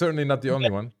only, certainly not the only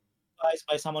one.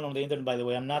 By someone on the internet, by the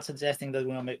way. I'm not suggesting that we're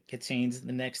gonna make a change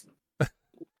the next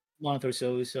month or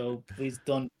so. So please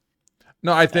don't.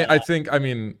 No, I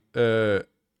mean,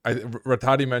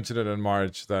 Rattati mentioned it in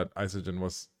March that isogen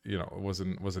was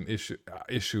an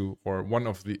issue or one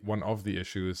of the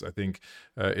issues. I think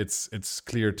it's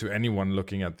clear to anyone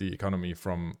looking at the economy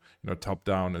from top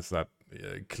down is that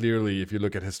clearly, if you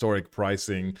look at historic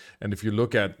pricing and if you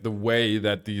look at the way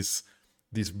that these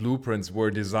blueprints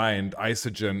were designed,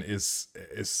 isogen is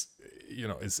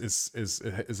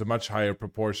a much higher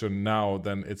proportion now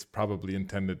than it's probably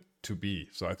intended to be.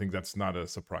 So I think that's not a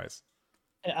surprise.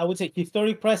 I would say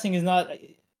historic pricing is not,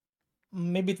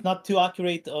 maybe it's not too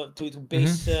accurate to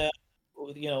base, to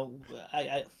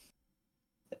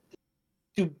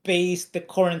base the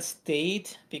current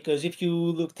state, because if you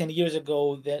look 10 years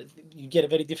ago, that you get a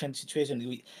very different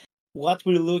situation. What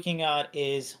we're looking at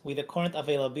is with the current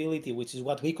availability, which is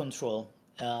what we control,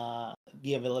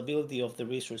 the availability of the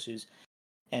resources,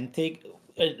 and take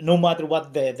no matter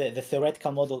what the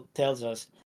theoretical model tells us,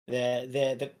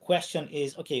 the question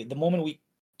is, okay, the moment we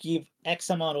give X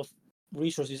amount of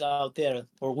resources out there,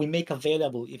 or we make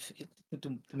available,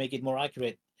 to make it more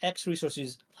accurate, X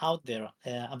resources out there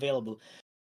available,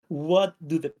 what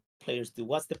do the players do?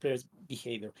 What's the players'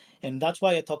 behavior? And that's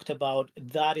why I talked about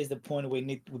that is the point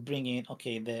we bring in,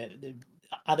 okay, the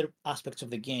other aspects of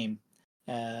the game,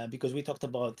 because we talked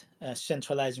about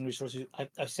centralizing resources.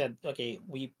 I said, okay,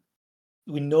 we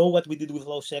know what we did with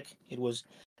LowSec. It was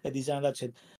a design that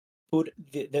said, put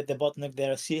the bottleneck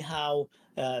there, see how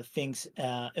things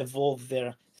evolve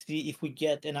there, see if we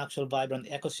get an actual vibrant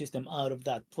ecosystem out of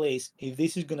that place, if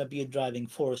this is going to be a driving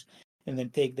force, and then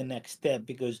take the next step,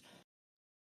 because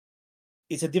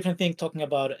it's a different thing talking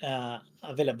about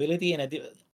availability, and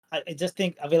I just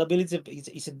think availability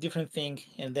is a different thing,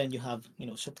 and then you have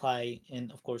supply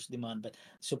and of course demand. But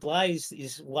supply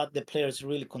is what the players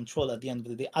really control at the end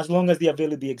of the day. As long as the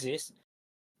availability exists,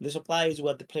 the supply is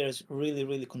what the players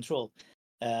really control.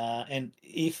 And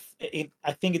I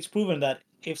think it's proven that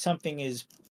if something is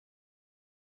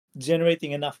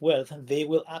generating enough wealth, they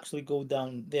will actually go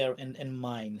down there and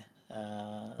mine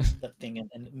that thing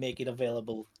and make it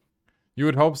available. You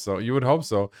would hope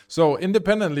so. So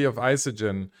independently of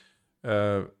isogen,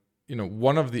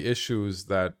 one of the issues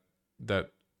that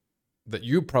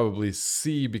you probably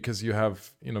see, because you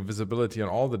have visibility on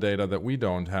all the data that we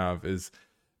don't have, is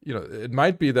it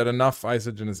might be that enough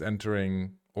isogen is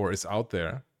entering or is out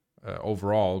there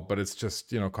overall, but it's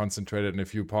just concentrated in a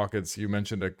few pockets. You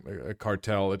mentioned a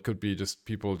cartel. It could be just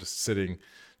people just sitting,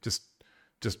 just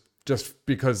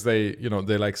because they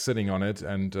like sitting on it,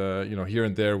 and here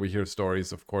and there we hear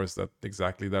stories, of course, that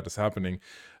exactly that is happening.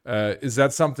 Is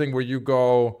that something where you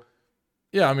go,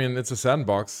 yeah, I mean, it's a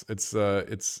sandbox. It's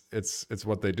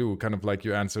what they do. Kind of like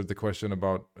you answered the question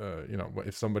about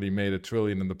if somebody made $1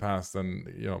 trillion in the past,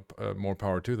 then more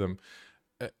power to them.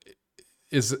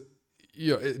 Do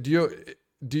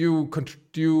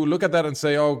you look at that and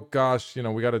say, oh gosh,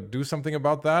 we got to do something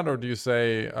about that, or do you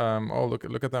say, oh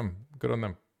look at them, good on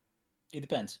them? It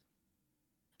depends.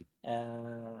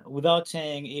 without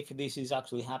saying if this is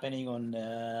actually happening on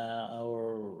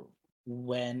or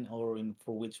when or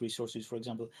for which resources, for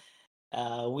example,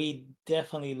 we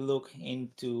definitely look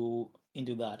into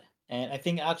that. And I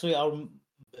think actually our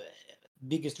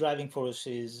biggest driving force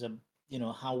is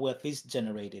how wealth is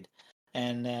generated.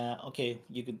 And okay,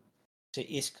 you could say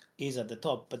is at the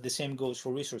top, but the same goes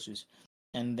for resources.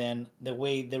 And then the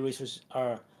way the resources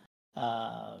are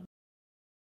uh,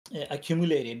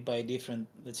 accumulated by different,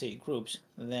 let's say, groups,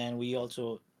 then we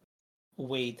also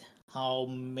weight how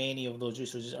many of those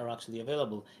resources are actually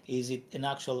available. Is it an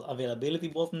actual availability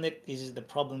bottleneck? Is it the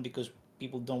problem because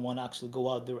people don't want to actually go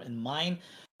out there and mine?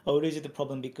 Or is it the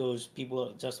problem because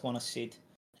people just want to sit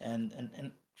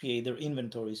and create their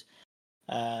inventories?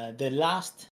 The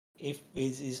last, if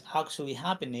it is actually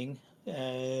happening,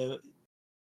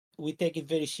 we take it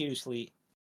very seriously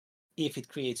if it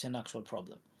creates an actual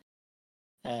problem.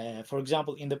 For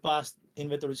example, in the past,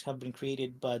 inventories have been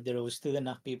created, but there was still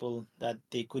enough people that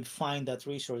they could find that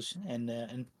resource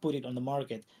and put it on the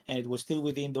market, and it was still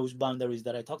within those boundaries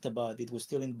that I talked about. It was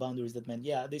still in boundaries that meant,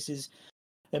 yeah, this is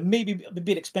maybe a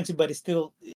bit expensive, but it's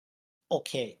still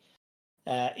okay.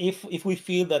 If we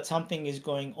feel that something is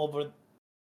going overboard,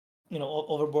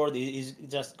 is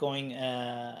just going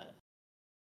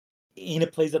in a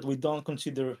place that we don't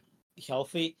consider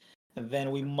healthy,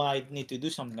 then we might need to do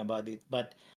something about it.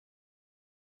 But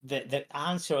the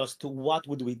answer as to what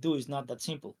would we do is not that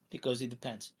simple, because it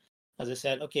depends. As I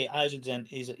said, okay, hydrogen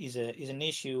is an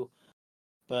issue,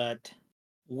 but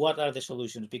what are the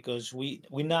solutions? Because we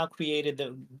now created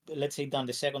let's say, done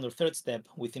the second or third step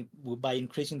by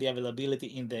increasing the availability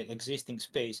in the existing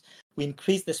space. We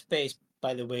increased the space,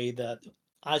 by the way, that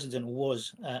hydrogen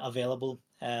was available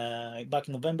back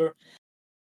in November,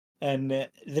 and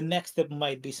the next step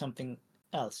might be something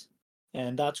else,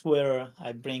 and that's where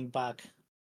I bring back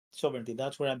sovereignty.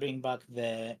 That's where I bring back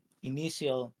the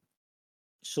initial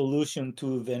solution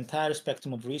to the entire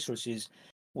spectrum of resources,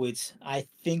 which I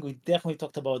think we definitely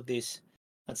talked about this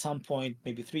at some point,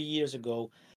 maybe 3 years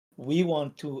ago. We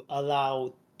want to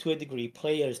allow, to a degree,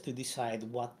 players to decide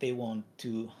what they want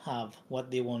to have,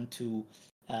 what they want to,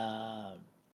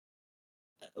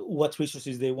 what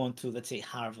resources they want to, let's say,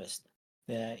 harvest.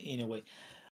 In a way,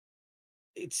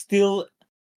 it's still,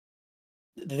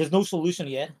 there's no solution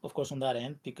yet, of course, on that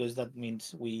end, because that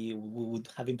means we would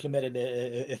have implemented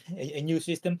a new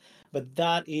system. But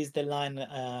that is the line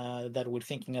that we're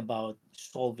thinking about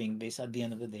solving this at the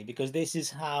end of the day, because this is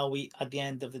how we, at the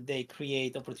end of the day,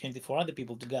 create opportunity for other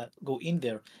people to go in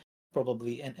there,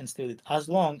 probably, and steal it, as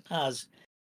long as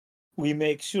we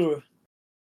make sure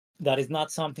that is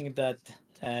not something that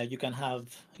you can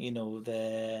have,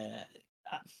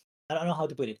 I don't know how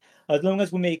to put it. As long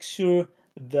as we make sure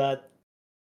that,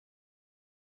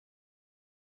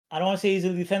 I don't want to say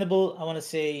easily defendable, I want to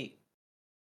say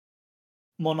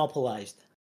monopolized.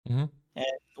 Mm-hmm. And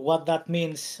what that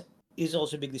means is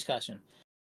also a big discussion,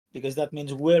 because that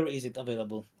means where is it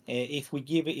available? If we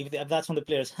give it, if that's on the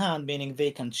player's hand, meaning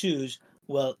they can choose,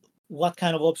 well, what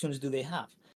kind of options do they have?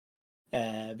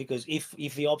 Because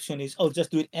if the option is, oh,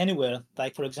 just do it anywhere,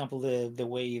 like for example the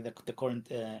way the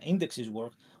current indexes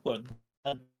work, well,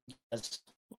 that does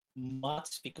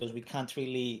much, because we can't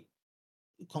really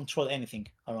control anything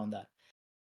around that.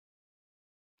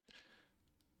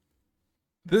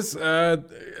 This,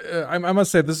 I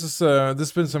must say, this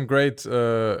has been some great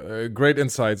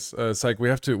insights, Psych.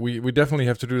 We definitely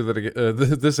have to do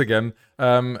that this again.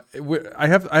 I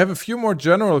have a few more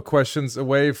general questions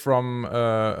away from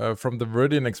the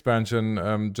Viridian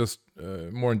expansion, just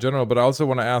more in general. But I also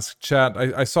want to ask chat.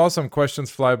 I saw some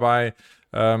questions fly by.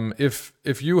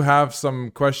 If you have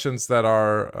some questions that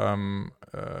are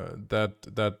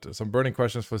that some burning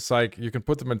questions for Psych, you can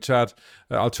put them in chat.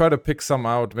 I'll try to pick some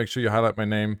out. Make sure you highlight my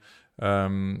name,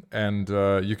 and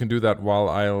you can do that while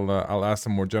I'll ask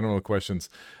some more general questions.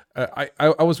 I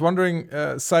was wondering,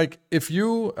 Psych, if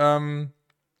you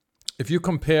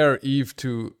compare Eve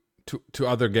to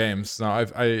other games. Now,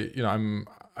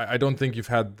 I don't think you've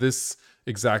had this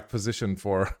exact position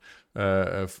for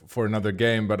another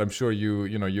game, but I'm sure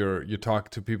you talk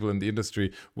to people in the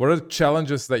industry. What are the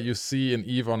challenges that you see in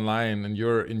Eve Online and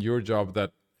your job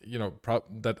that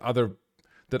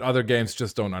that other games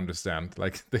just don't understand,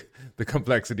 like the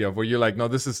complexity of, where you're like, no,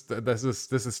 this is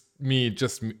me,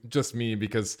 just me,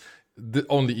 because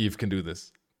only Eve can do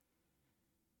this.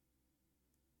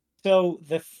 So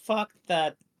the fact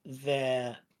that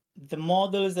the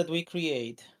models that we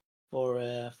create for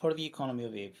the economy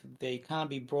of Eve, they can't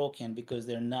be broken because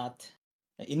they're not.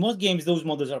 In most games, those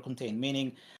models are contained,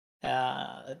 meaning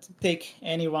take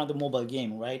any random mobile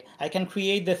game, right? I can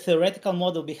create the theoretical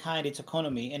model behind its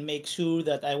economy and make sure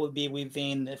that I will be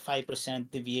within a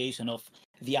 5% deviation of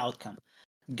the outcome,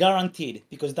 guaranteed,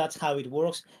 because that's how it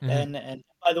works. Mm-hmm. And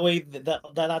by the way,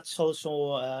 that's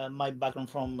also my background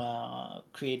from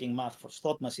creating math for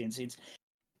slot machines. It's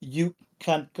you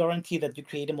can guarantee that you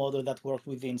create a model that works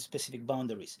within specific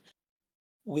boundaries.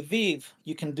 With Viv,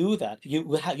 you can do that. You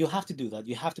have to do that.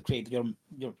 You have to create your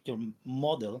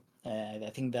model.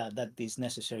 I think that is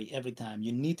necessary every time.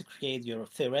 You need to create your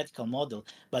theoretical model,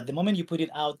 but the moment you put it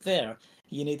out there,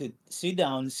 you need to sit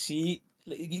down, see,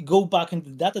 go back into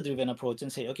the data-driven approach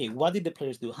and say, okay, what did the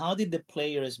players do? How did the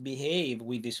players behave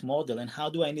with this model, and how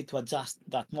do I need to adjust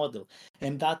that model?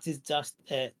 And that is just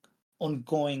a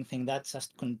ongoing thing. That's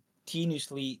just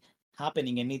continuously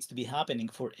happening and needs to be happening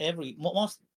for every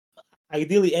most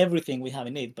ideally everything we have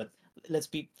in it, but let's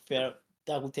be fair,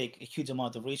 that will take a huge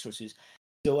amount of resources.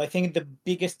 So I think the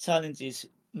biggest challenge is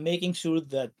making sure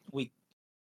that we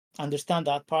understand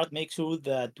that part, make sure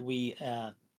that we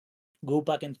go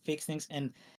back and fix things,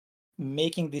 and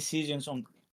making decisions on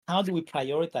how do we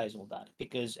prioritize all that,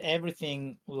 because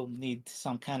everything will need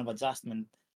some kind of adjustment.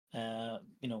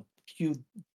 Few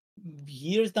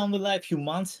years down the line, few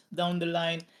months down the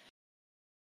line,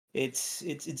 it's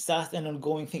just an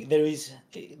ongoing thing. There's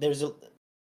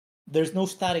no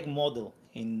static model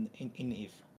in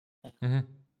Eve. Mm-hmm.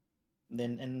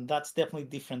 Then and that's definitely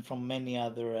different from many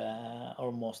other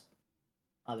or most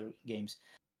other games.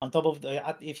 On top of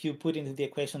the, if you put into the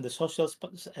equation the social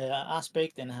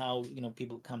aspect and how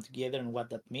people come together and what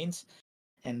that means,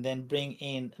 and then bring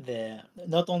in the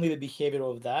not only the behavior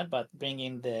of that, but bring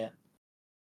in the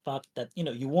fact that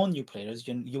you want new players,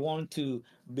 you want to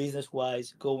business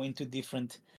wise go into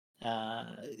different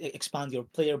expand your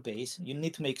player base. You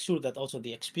need to make sure that also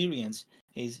the experience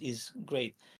is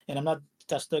great. And I'm not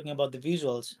just talking about the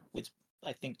visuals, which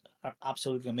I think are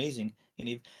absolutely amazing. And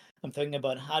if I'm talking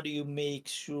about how do you make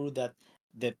sure that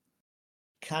the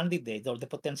candidates or the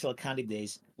potential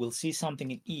candidates will see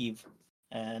something in Eve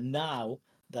now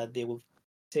that they will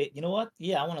say, you know what,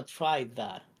 yeah, I want to try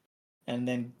that, and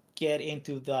then get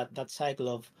into that cycle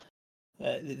of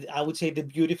I would say the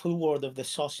beautiful word of the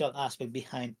social aspect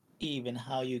behind Eve, and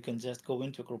how you can just go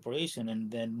into a corporation and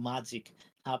then magic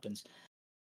happens.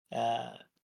 Uh,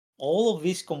 all of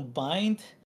this combined,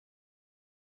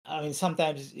 I mean,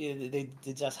 sometimes they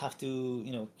just have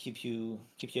to keep you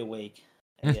awake,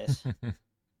 I guess,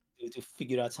 to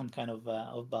figure out some kind of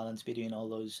balance between all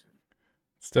those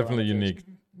It's definitely parameters. unique.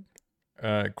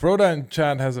 Crota in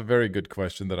chat has a very good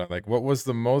question that I like. What was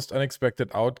the most unexpected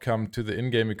outcome to the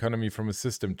in-game economy from a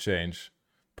system change?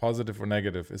 Positive or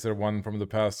negative? Is there one from the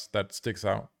past that sticks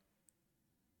out?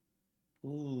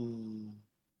 Ooh,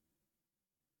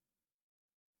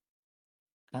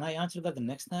 can I answer that the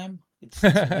next time? It's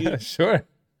a good. Sure.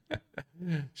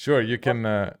 Sure, you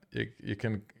can you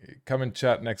can come and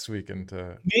chat next week and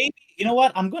Maybe you know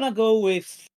what? I'm gonna go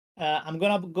with the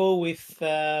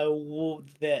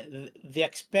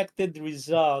expected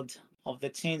result of the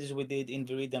changes we did in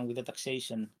Viridian with the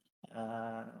taxation.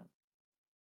 Uh,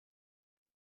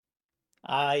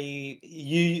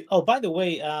 Oh, by the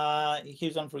way,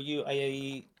 here's one for you.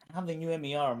 I have the new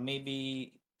MER.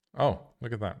 Maybe oh,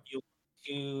 look at that.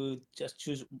 you just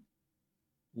choose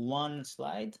one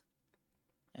slide,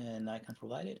 and I can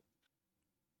provide it.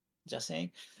 Just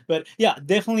saying. But yeah,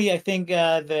 definitely I think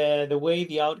the way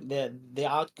the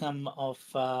outcome of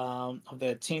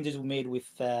the changes we made with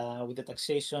the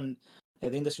taxation,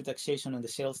 the industry taxation and the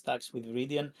sales tax with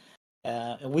Viridian,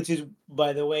 which is,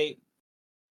 by the way,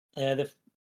 the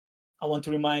I want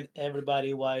to remind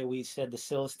everybody why we said the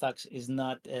sales tax is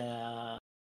not a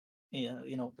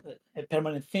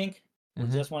permanent thing. We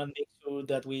Mm-hmm. just want to make sure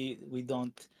that we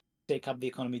don't take up the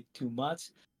economy too much.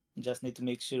 We just need to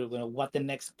make sure what the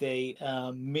next day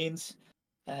means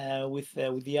with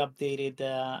the updated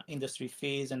industry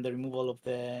fees and the removal of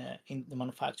the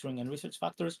manufacturing and research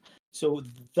factors. So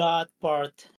that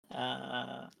part,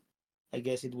 I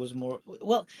guess it was more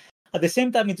well. At the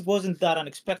same time, it wasn't that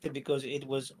unexpected because it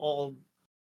was all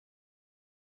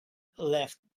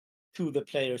left to the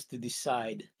players to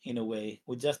decide. In a way,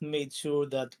 we just made sure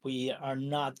that we're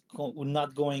not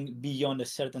going beyond a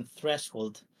certain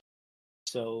threshold.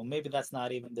 So maybe that's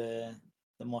not even the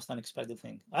most unexpected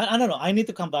thing. I don't know. I need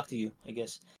to come back to you, I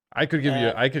guess. I could give you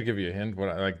uh, a hint.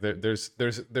 What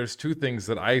there's two things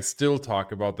that I still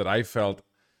talk about that I felt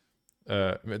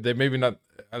they maybe not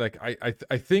like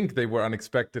I think they were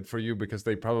unexpected for you because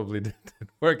they probably didn't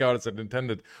work out as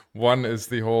intended. One is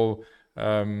the whole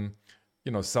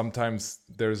sometimes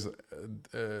there's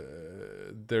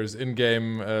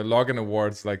in-game login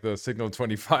awards like the Signal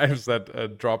 25s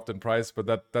that dropped in price,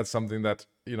 but that's something that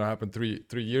happened three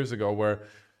years ago, where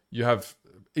you have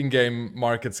in-game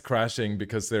markets crashing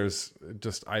because there's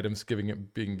just items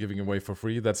being given away for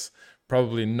free. That's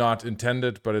probably not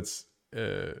intended, but it's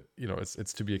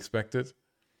it's to be expected.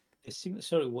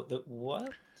 Sorry,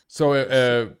 what? So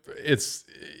it's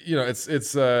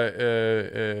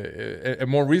a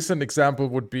more recent example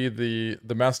would be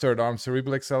the Master at Arms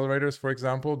cerebral accelerators, for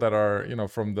example, that are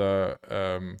from the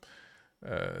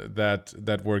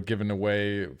that were given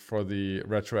away for the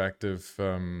retroactive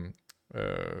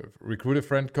recruit a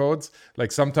friend codes.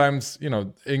 Like sometimes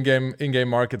in-game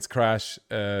markets crash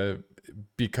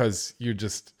because you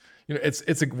just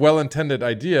it's a well-intended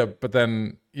idea, but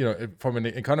then from an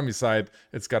economy side,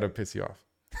 it's got to piss you off.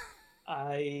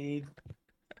 I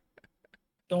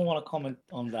don't want to comment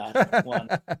on that one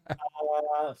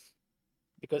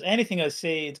because anything I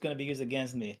say, it's going to be used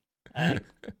against me.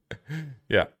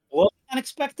 Yeah. Well,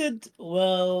 unexpected.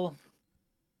 Well,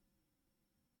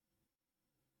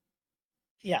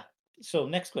 yeah. So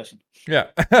next question.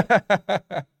 Yeah.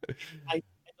 I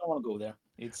don't want to go there.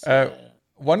 It's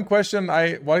one question.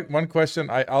 I'll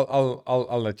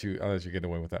let you get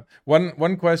away with that.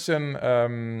 One question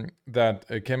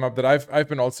that came up that I've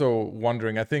been also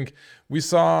wondering. I think we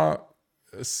saw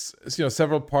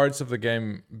several parts of the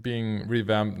game being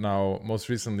revamped now. Most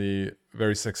recently,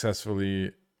 very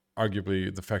successfully,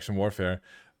 arguably the faction warfare.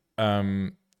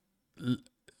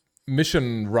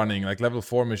 Mission running, like level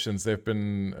 4 missions, they've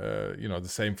been the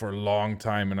same for a long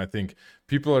time, and I think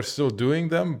people are still doing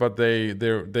them, but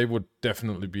they would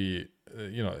definitely be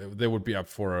they would be up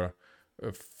for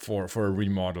a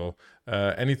remodel.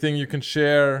 Anything you can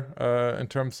share in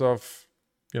terms of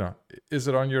is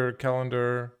it on your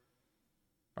calendar?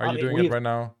 Are you doing it right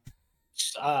now?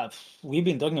 We've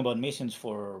been talking about missions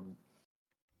for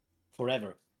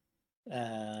forever.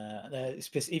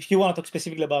 If you want to talk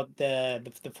specifically about the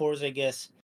force, I guess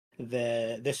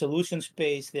the solution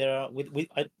space there. We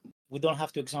don't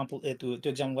have to examine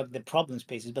what the problem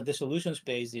space is, but the solution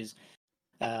space is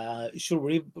sure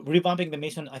revamping the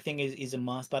mission. I think is a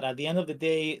must. But at the end of the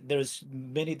day, there's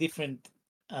many different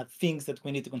things that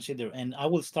we need to consider, and I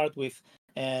will start with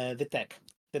the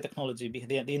technology,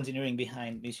 the engineering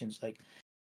behind missions. Like,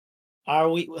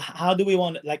 how do we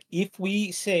want, like, if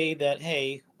we say that,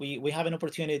 hey, we have an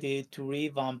opportunity to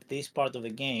revamp this part of the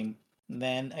game,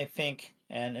 then I think,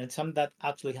 and it's something that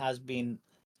actually has been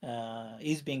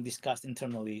is being discussed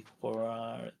internally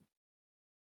for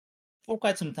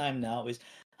quite some time now, is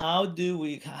how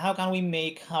can we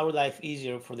make our life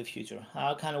easier for the future?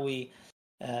 How can we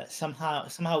somehow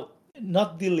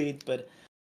not delete, but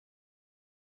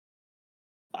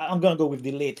I'm gonna go with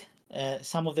delete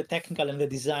some of the technical and the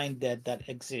design that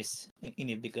exists in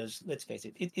it, because let's face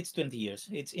it, it's 20 years.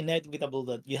 It's inevitable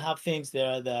that you have things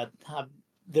there that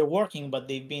they're working, but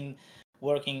they've been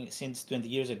working since 20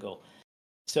 years ago.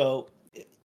 So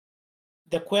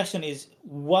the question is,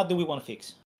 what do we want to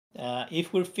fix?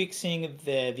 If we're fixing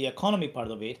the economy part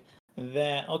of it,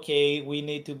 then okay, we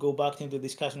need to go back into the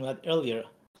discussion we had earlier.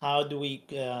 How do we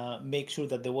make sure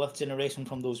that the wealth generation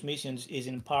from those missions is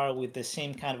in par with the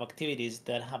same kind of activities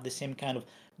that have the same kind of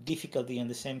difficulty and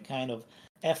the same kind of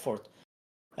effort,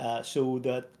 so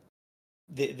that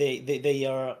they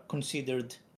are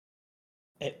considered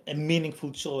a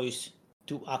meaningful choice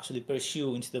to actually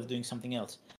pursue instead of doing something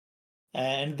else?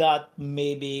 And that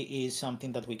maybe is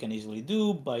something that we can easily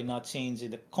do by not changing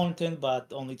the content,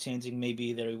 but only changing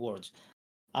maybe the rewards.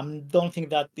 I don't think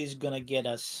that is gonna get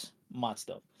us much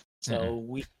though. So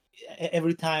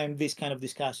every time this kind of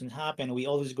discussions happen, we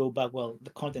always go back, well, the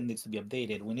content needs to be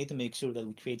updated. We need to make sure that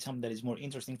we create something that is more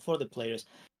interesting for the players.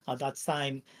 At that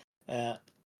time,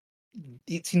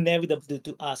 it's inevitable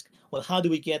to ask, well, how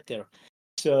do we get there?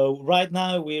 So right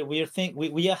now we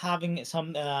are having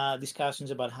some discussions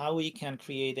about how we can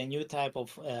create a new type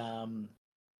of I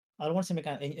don't want to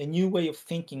say a new way of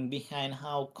thinking behind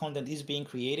how content is being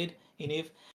created in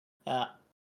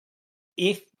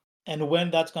if and when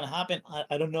that's going to happen.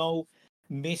 I don't know.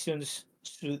 Missions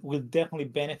will definitely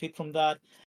benefit from that.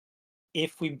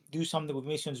 If we do something with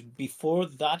missions before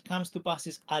that comes to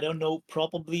passes, I don't know.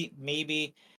 Probably,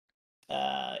 maybe.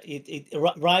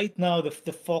 Right now the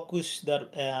focus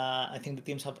that I think the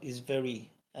teams have is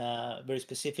very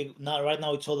specific. Now, right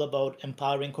now, it's all about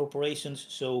empowering corporations.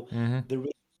 So the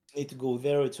resources need to go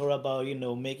there. It's all about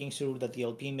making sure that the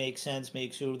LP makes sense,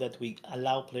 make sure that we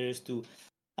allow players to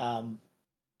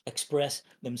express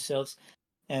themselves.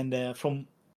 And from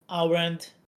our end,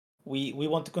 we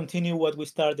want to continue what we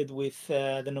started with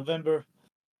the November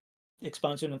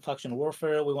expansion and faction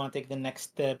warfare. We want to take the next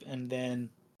step and then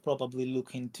probably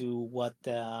look into what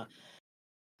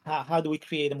how do we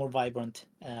create a more vibrant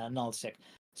nullsec.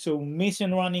 So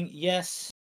mission running,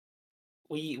 yes,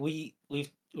 we're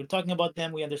talking about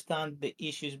them. We understand the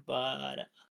issues, but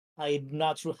I'm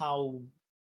not sure how,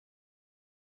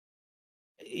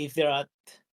 if they're at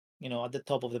at the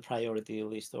top of the priority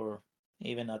list or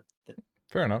even at the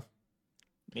Fair enough.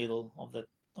 middle of that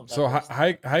So list.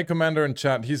 high commander in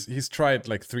chat, he's tried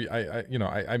like three.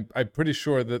 I'm pretty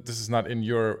sure that this is not in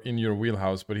your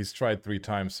wheelhouse, but he's tried 3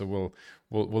 times. So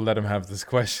we'll let him have this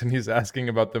question. He's asking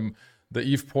about the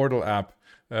Eve Portal app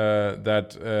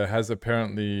that has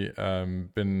apparently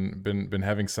been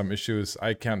having some issues.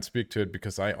 I can't speak to it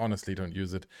because I honestly don't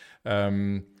use it.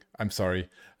 I'm sorry,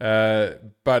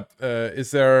 but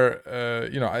is there?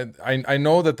 I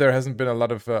know that there hasn't been a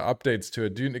lot of updates to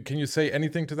it. Can you say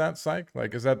anything to that, Psych?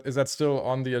 Like, is that still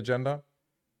on the agenda?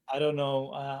 I don't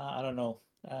know. I don't know.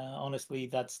 Honestly,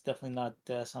 that's definitely not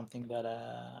something that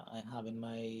I have in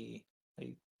my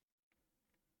like,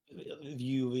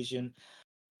 vision.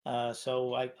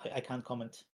 So I can't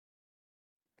comment.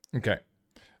 Okay.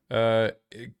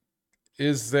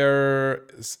 Is there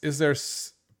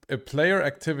a player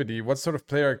activity? What sort of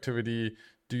player activity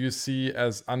do you see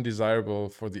as undesirable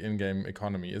for the in-game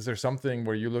economy? Is there something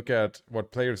where you look at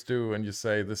what players do and you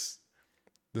say this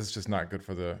is just not good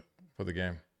for the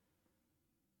game?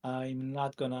 I'm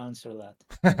not gonna answer that.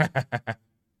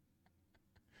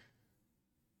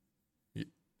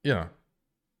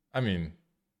 I mean,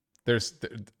 there's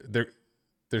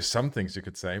some things you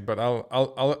could say, but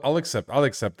I'll accept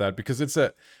that because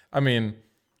I mean,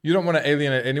 you don't want to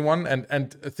alienate anyone,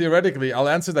 and theoretically, I'll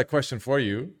answer that question for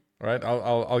you, right?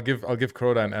 I'll give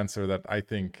Crota an answer that I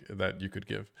think that you could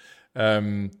give.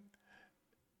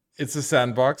 It's a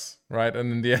sandbox, right?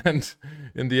 And in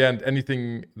the end,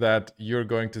 anything that you're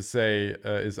going to say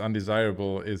is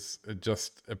undesirable is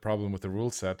just a problem with the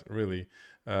rule set, really.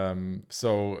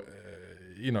 So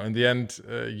in the end,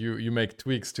 you make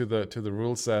tweaks to the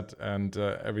rule set, and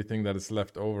everything that is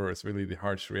left over is really the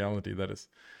harsh reality that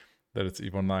it's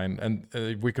EVE Online. And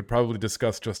we could probably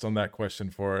discuss just on that question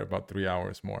for about 3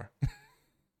 hours more.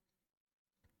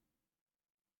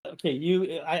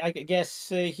 Okay, I guess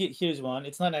here's one.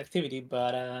 It's not an activity,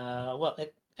 but well,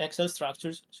 Excel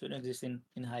structures should exist in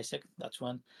HiSec. That's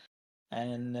one.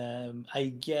 And I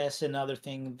guess another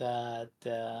thing that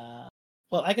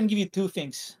well, I can give you 2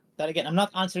 things. That again, I'm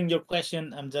not answering your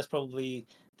question. I'm just probably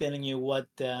telling you what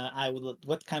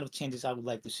what kind of changes I would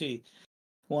like to see.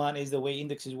 One is the way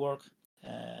indexes work.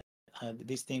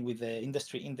 This thing with the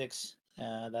industry index,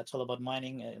 that's all about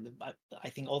mining. I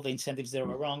think all the incentives there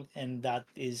are wrong, and that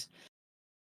is,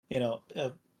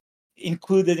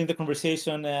 included in the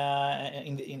conversation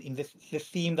in the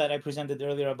theme that I presented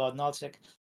earlier about nullsec.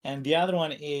 And the other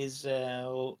one is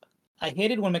I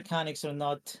hate it when mechanics are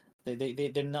not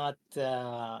they're not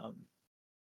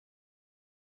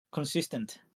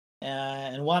consistent.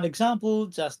 And one example,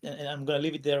 just and I'm gonna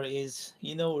leave it there, is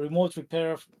remote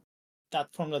repair.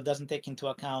 That formula doesn't take into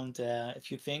account a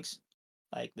few things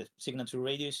like the signature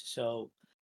radius. So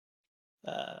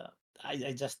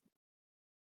I just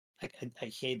I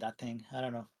hate that thing. I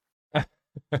don't know.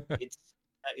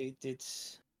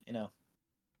 It's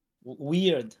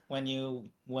weird when you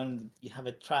have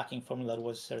a tracking formula that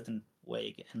was a certain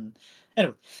way. And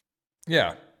anyway,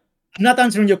 Yeah. I'm not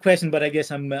answering your question, but I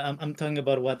guess I'm talking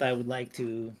about what I would like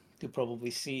to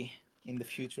probably see in the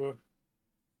future.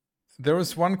 There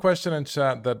was one question in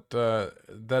chat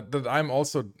that I'm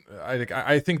also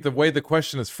I think the way the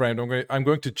question is framed, I'm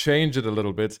going to change it a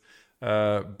little bit,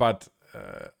 but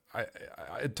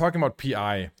talking about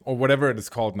PI or whatever it is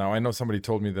called now. I know somebody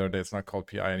told me the other day it's not called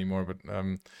PI anymore, but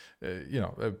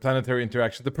planetary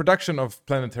interaction, the production of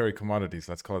planetary commodities.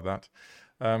 Let's call it that.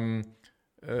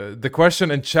 The question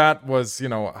in chat was,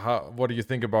 what do you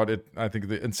think about it? I think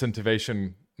the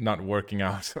incentivation not working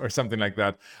out or something like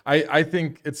that. I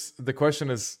think the question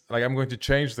is like, I'm going to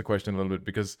change the question a little bit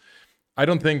because I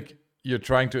don't think you're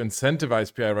trying to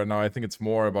incentivize PI right now. I think it's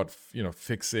more about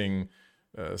fixing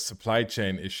supply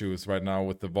chain issues right now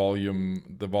with the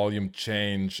volume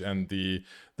change and the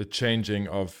changing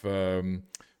of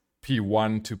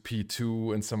P1 to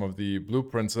P2 in some of the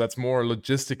blueprints. So that's more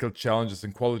logistical challenges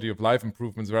and quality of life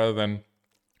improvements rather than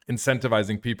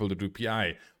incentivizing people to do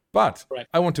PI. But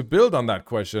Correct. I want to build on that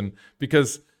question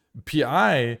because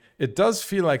PI, it does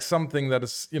feel like something that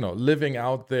is, living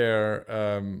out there,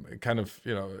 kind of,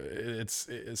 it's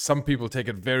some people take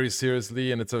it very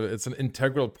seriously and it's an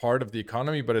integral part of the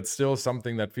economy, but it's still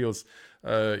something that feels,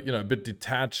 a bit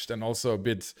detached and also a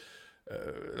bit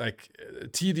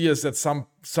tedious at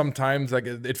sometimes. Like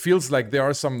it feels like there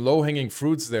are some low hanging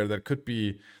fruits there that could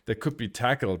be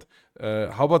tackled.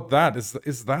 How about that?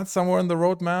 Is that somewhere in the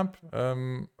roadmap?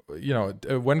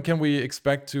 When can we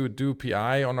expect to do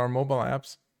PI on our mobile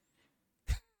apps?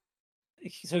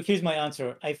 So here's my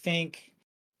answer. I think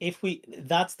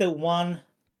that's the one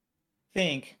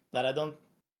thing that I don't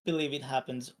believe it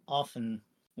happens often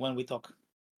when we talk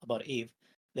about Eve,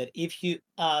 that if you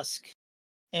ask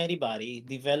anybody,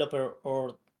 developer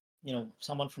or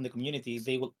someone from the community,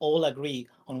 they will all agree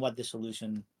on what the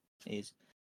solution is.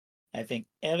 I think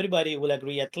everybody will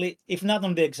agree, at least if not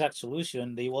on the exact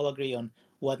solution, they will agree on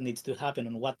what needs to happen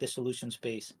and what the solution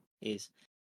space is.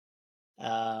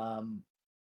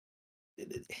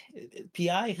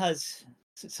 PI has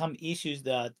some issues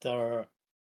that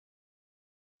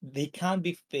they can't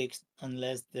be fixed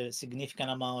unless the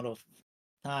significant amount of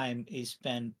time is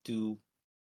spent to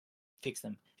fix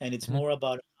them, and it's more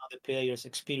about how the players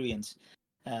experience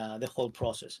the whole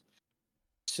process.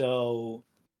 So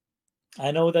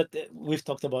I know that we've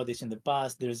talked about this in the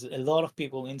past. There's a lot of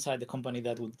people inside the company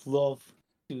that would love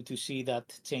to see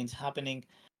that change happening.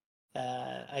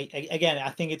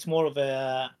 I think it's more of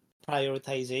a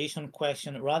prioritization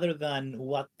question rather than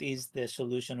what is the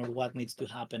solution or what needs to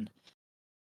happen.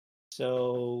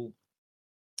 So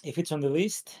if it's on the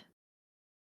list,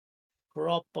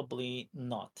 probably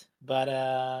not.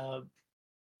 But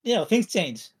things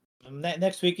change.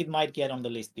 Next week it might get on the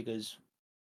list because.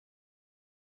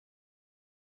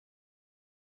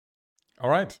 All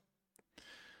right.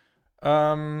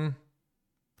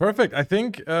 Perfect. I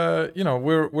think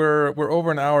we're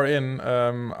over an hour in.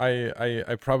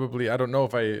 I probably, I don't know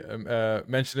if I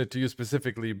mentioned it to you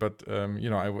specifically, but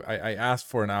I asked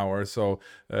for an hour, so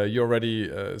you're already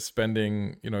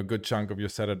spending a good chunk of your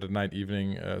Saturday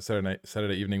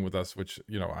evening with us, which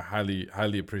I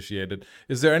highly appreciated.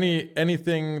 Is there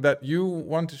anything that you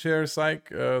want to share, Psych,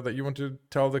 that you want to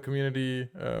tell the community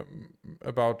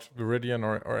about Viridian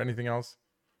or anything else?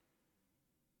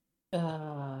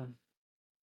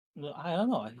 I don't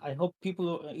know. I hope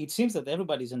people. It seems that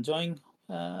everybody's enjoying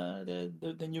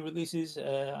the new releases.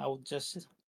 I would just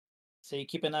say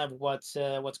keep an eye on what's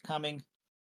coming.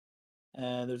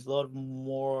 There's a lot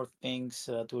more things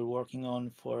that we're working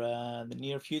on for the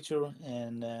near future,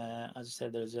 and as I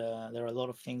said, there are a lot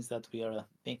of things that we are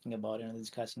thinking about and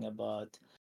discussing about.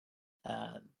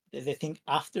 The thing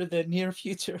after the near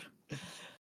future.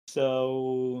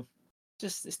 So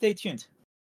just stay tuned.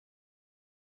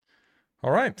 All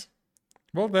right.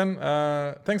 Well then,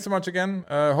 thanks so much again.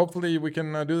 Hopefully we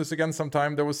can do this again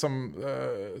sometime. There was some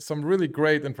really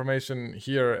great information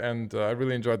here, and I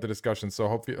really enjoyed the discussion. So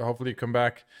hopefully you come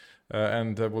back,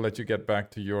 and we'll let you get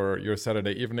back to your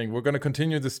Saturday evening. We're going to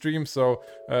continue the stream, so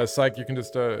Psych, you can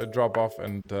just drop off,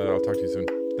 and I'll talk to you soon.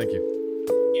 Thank you.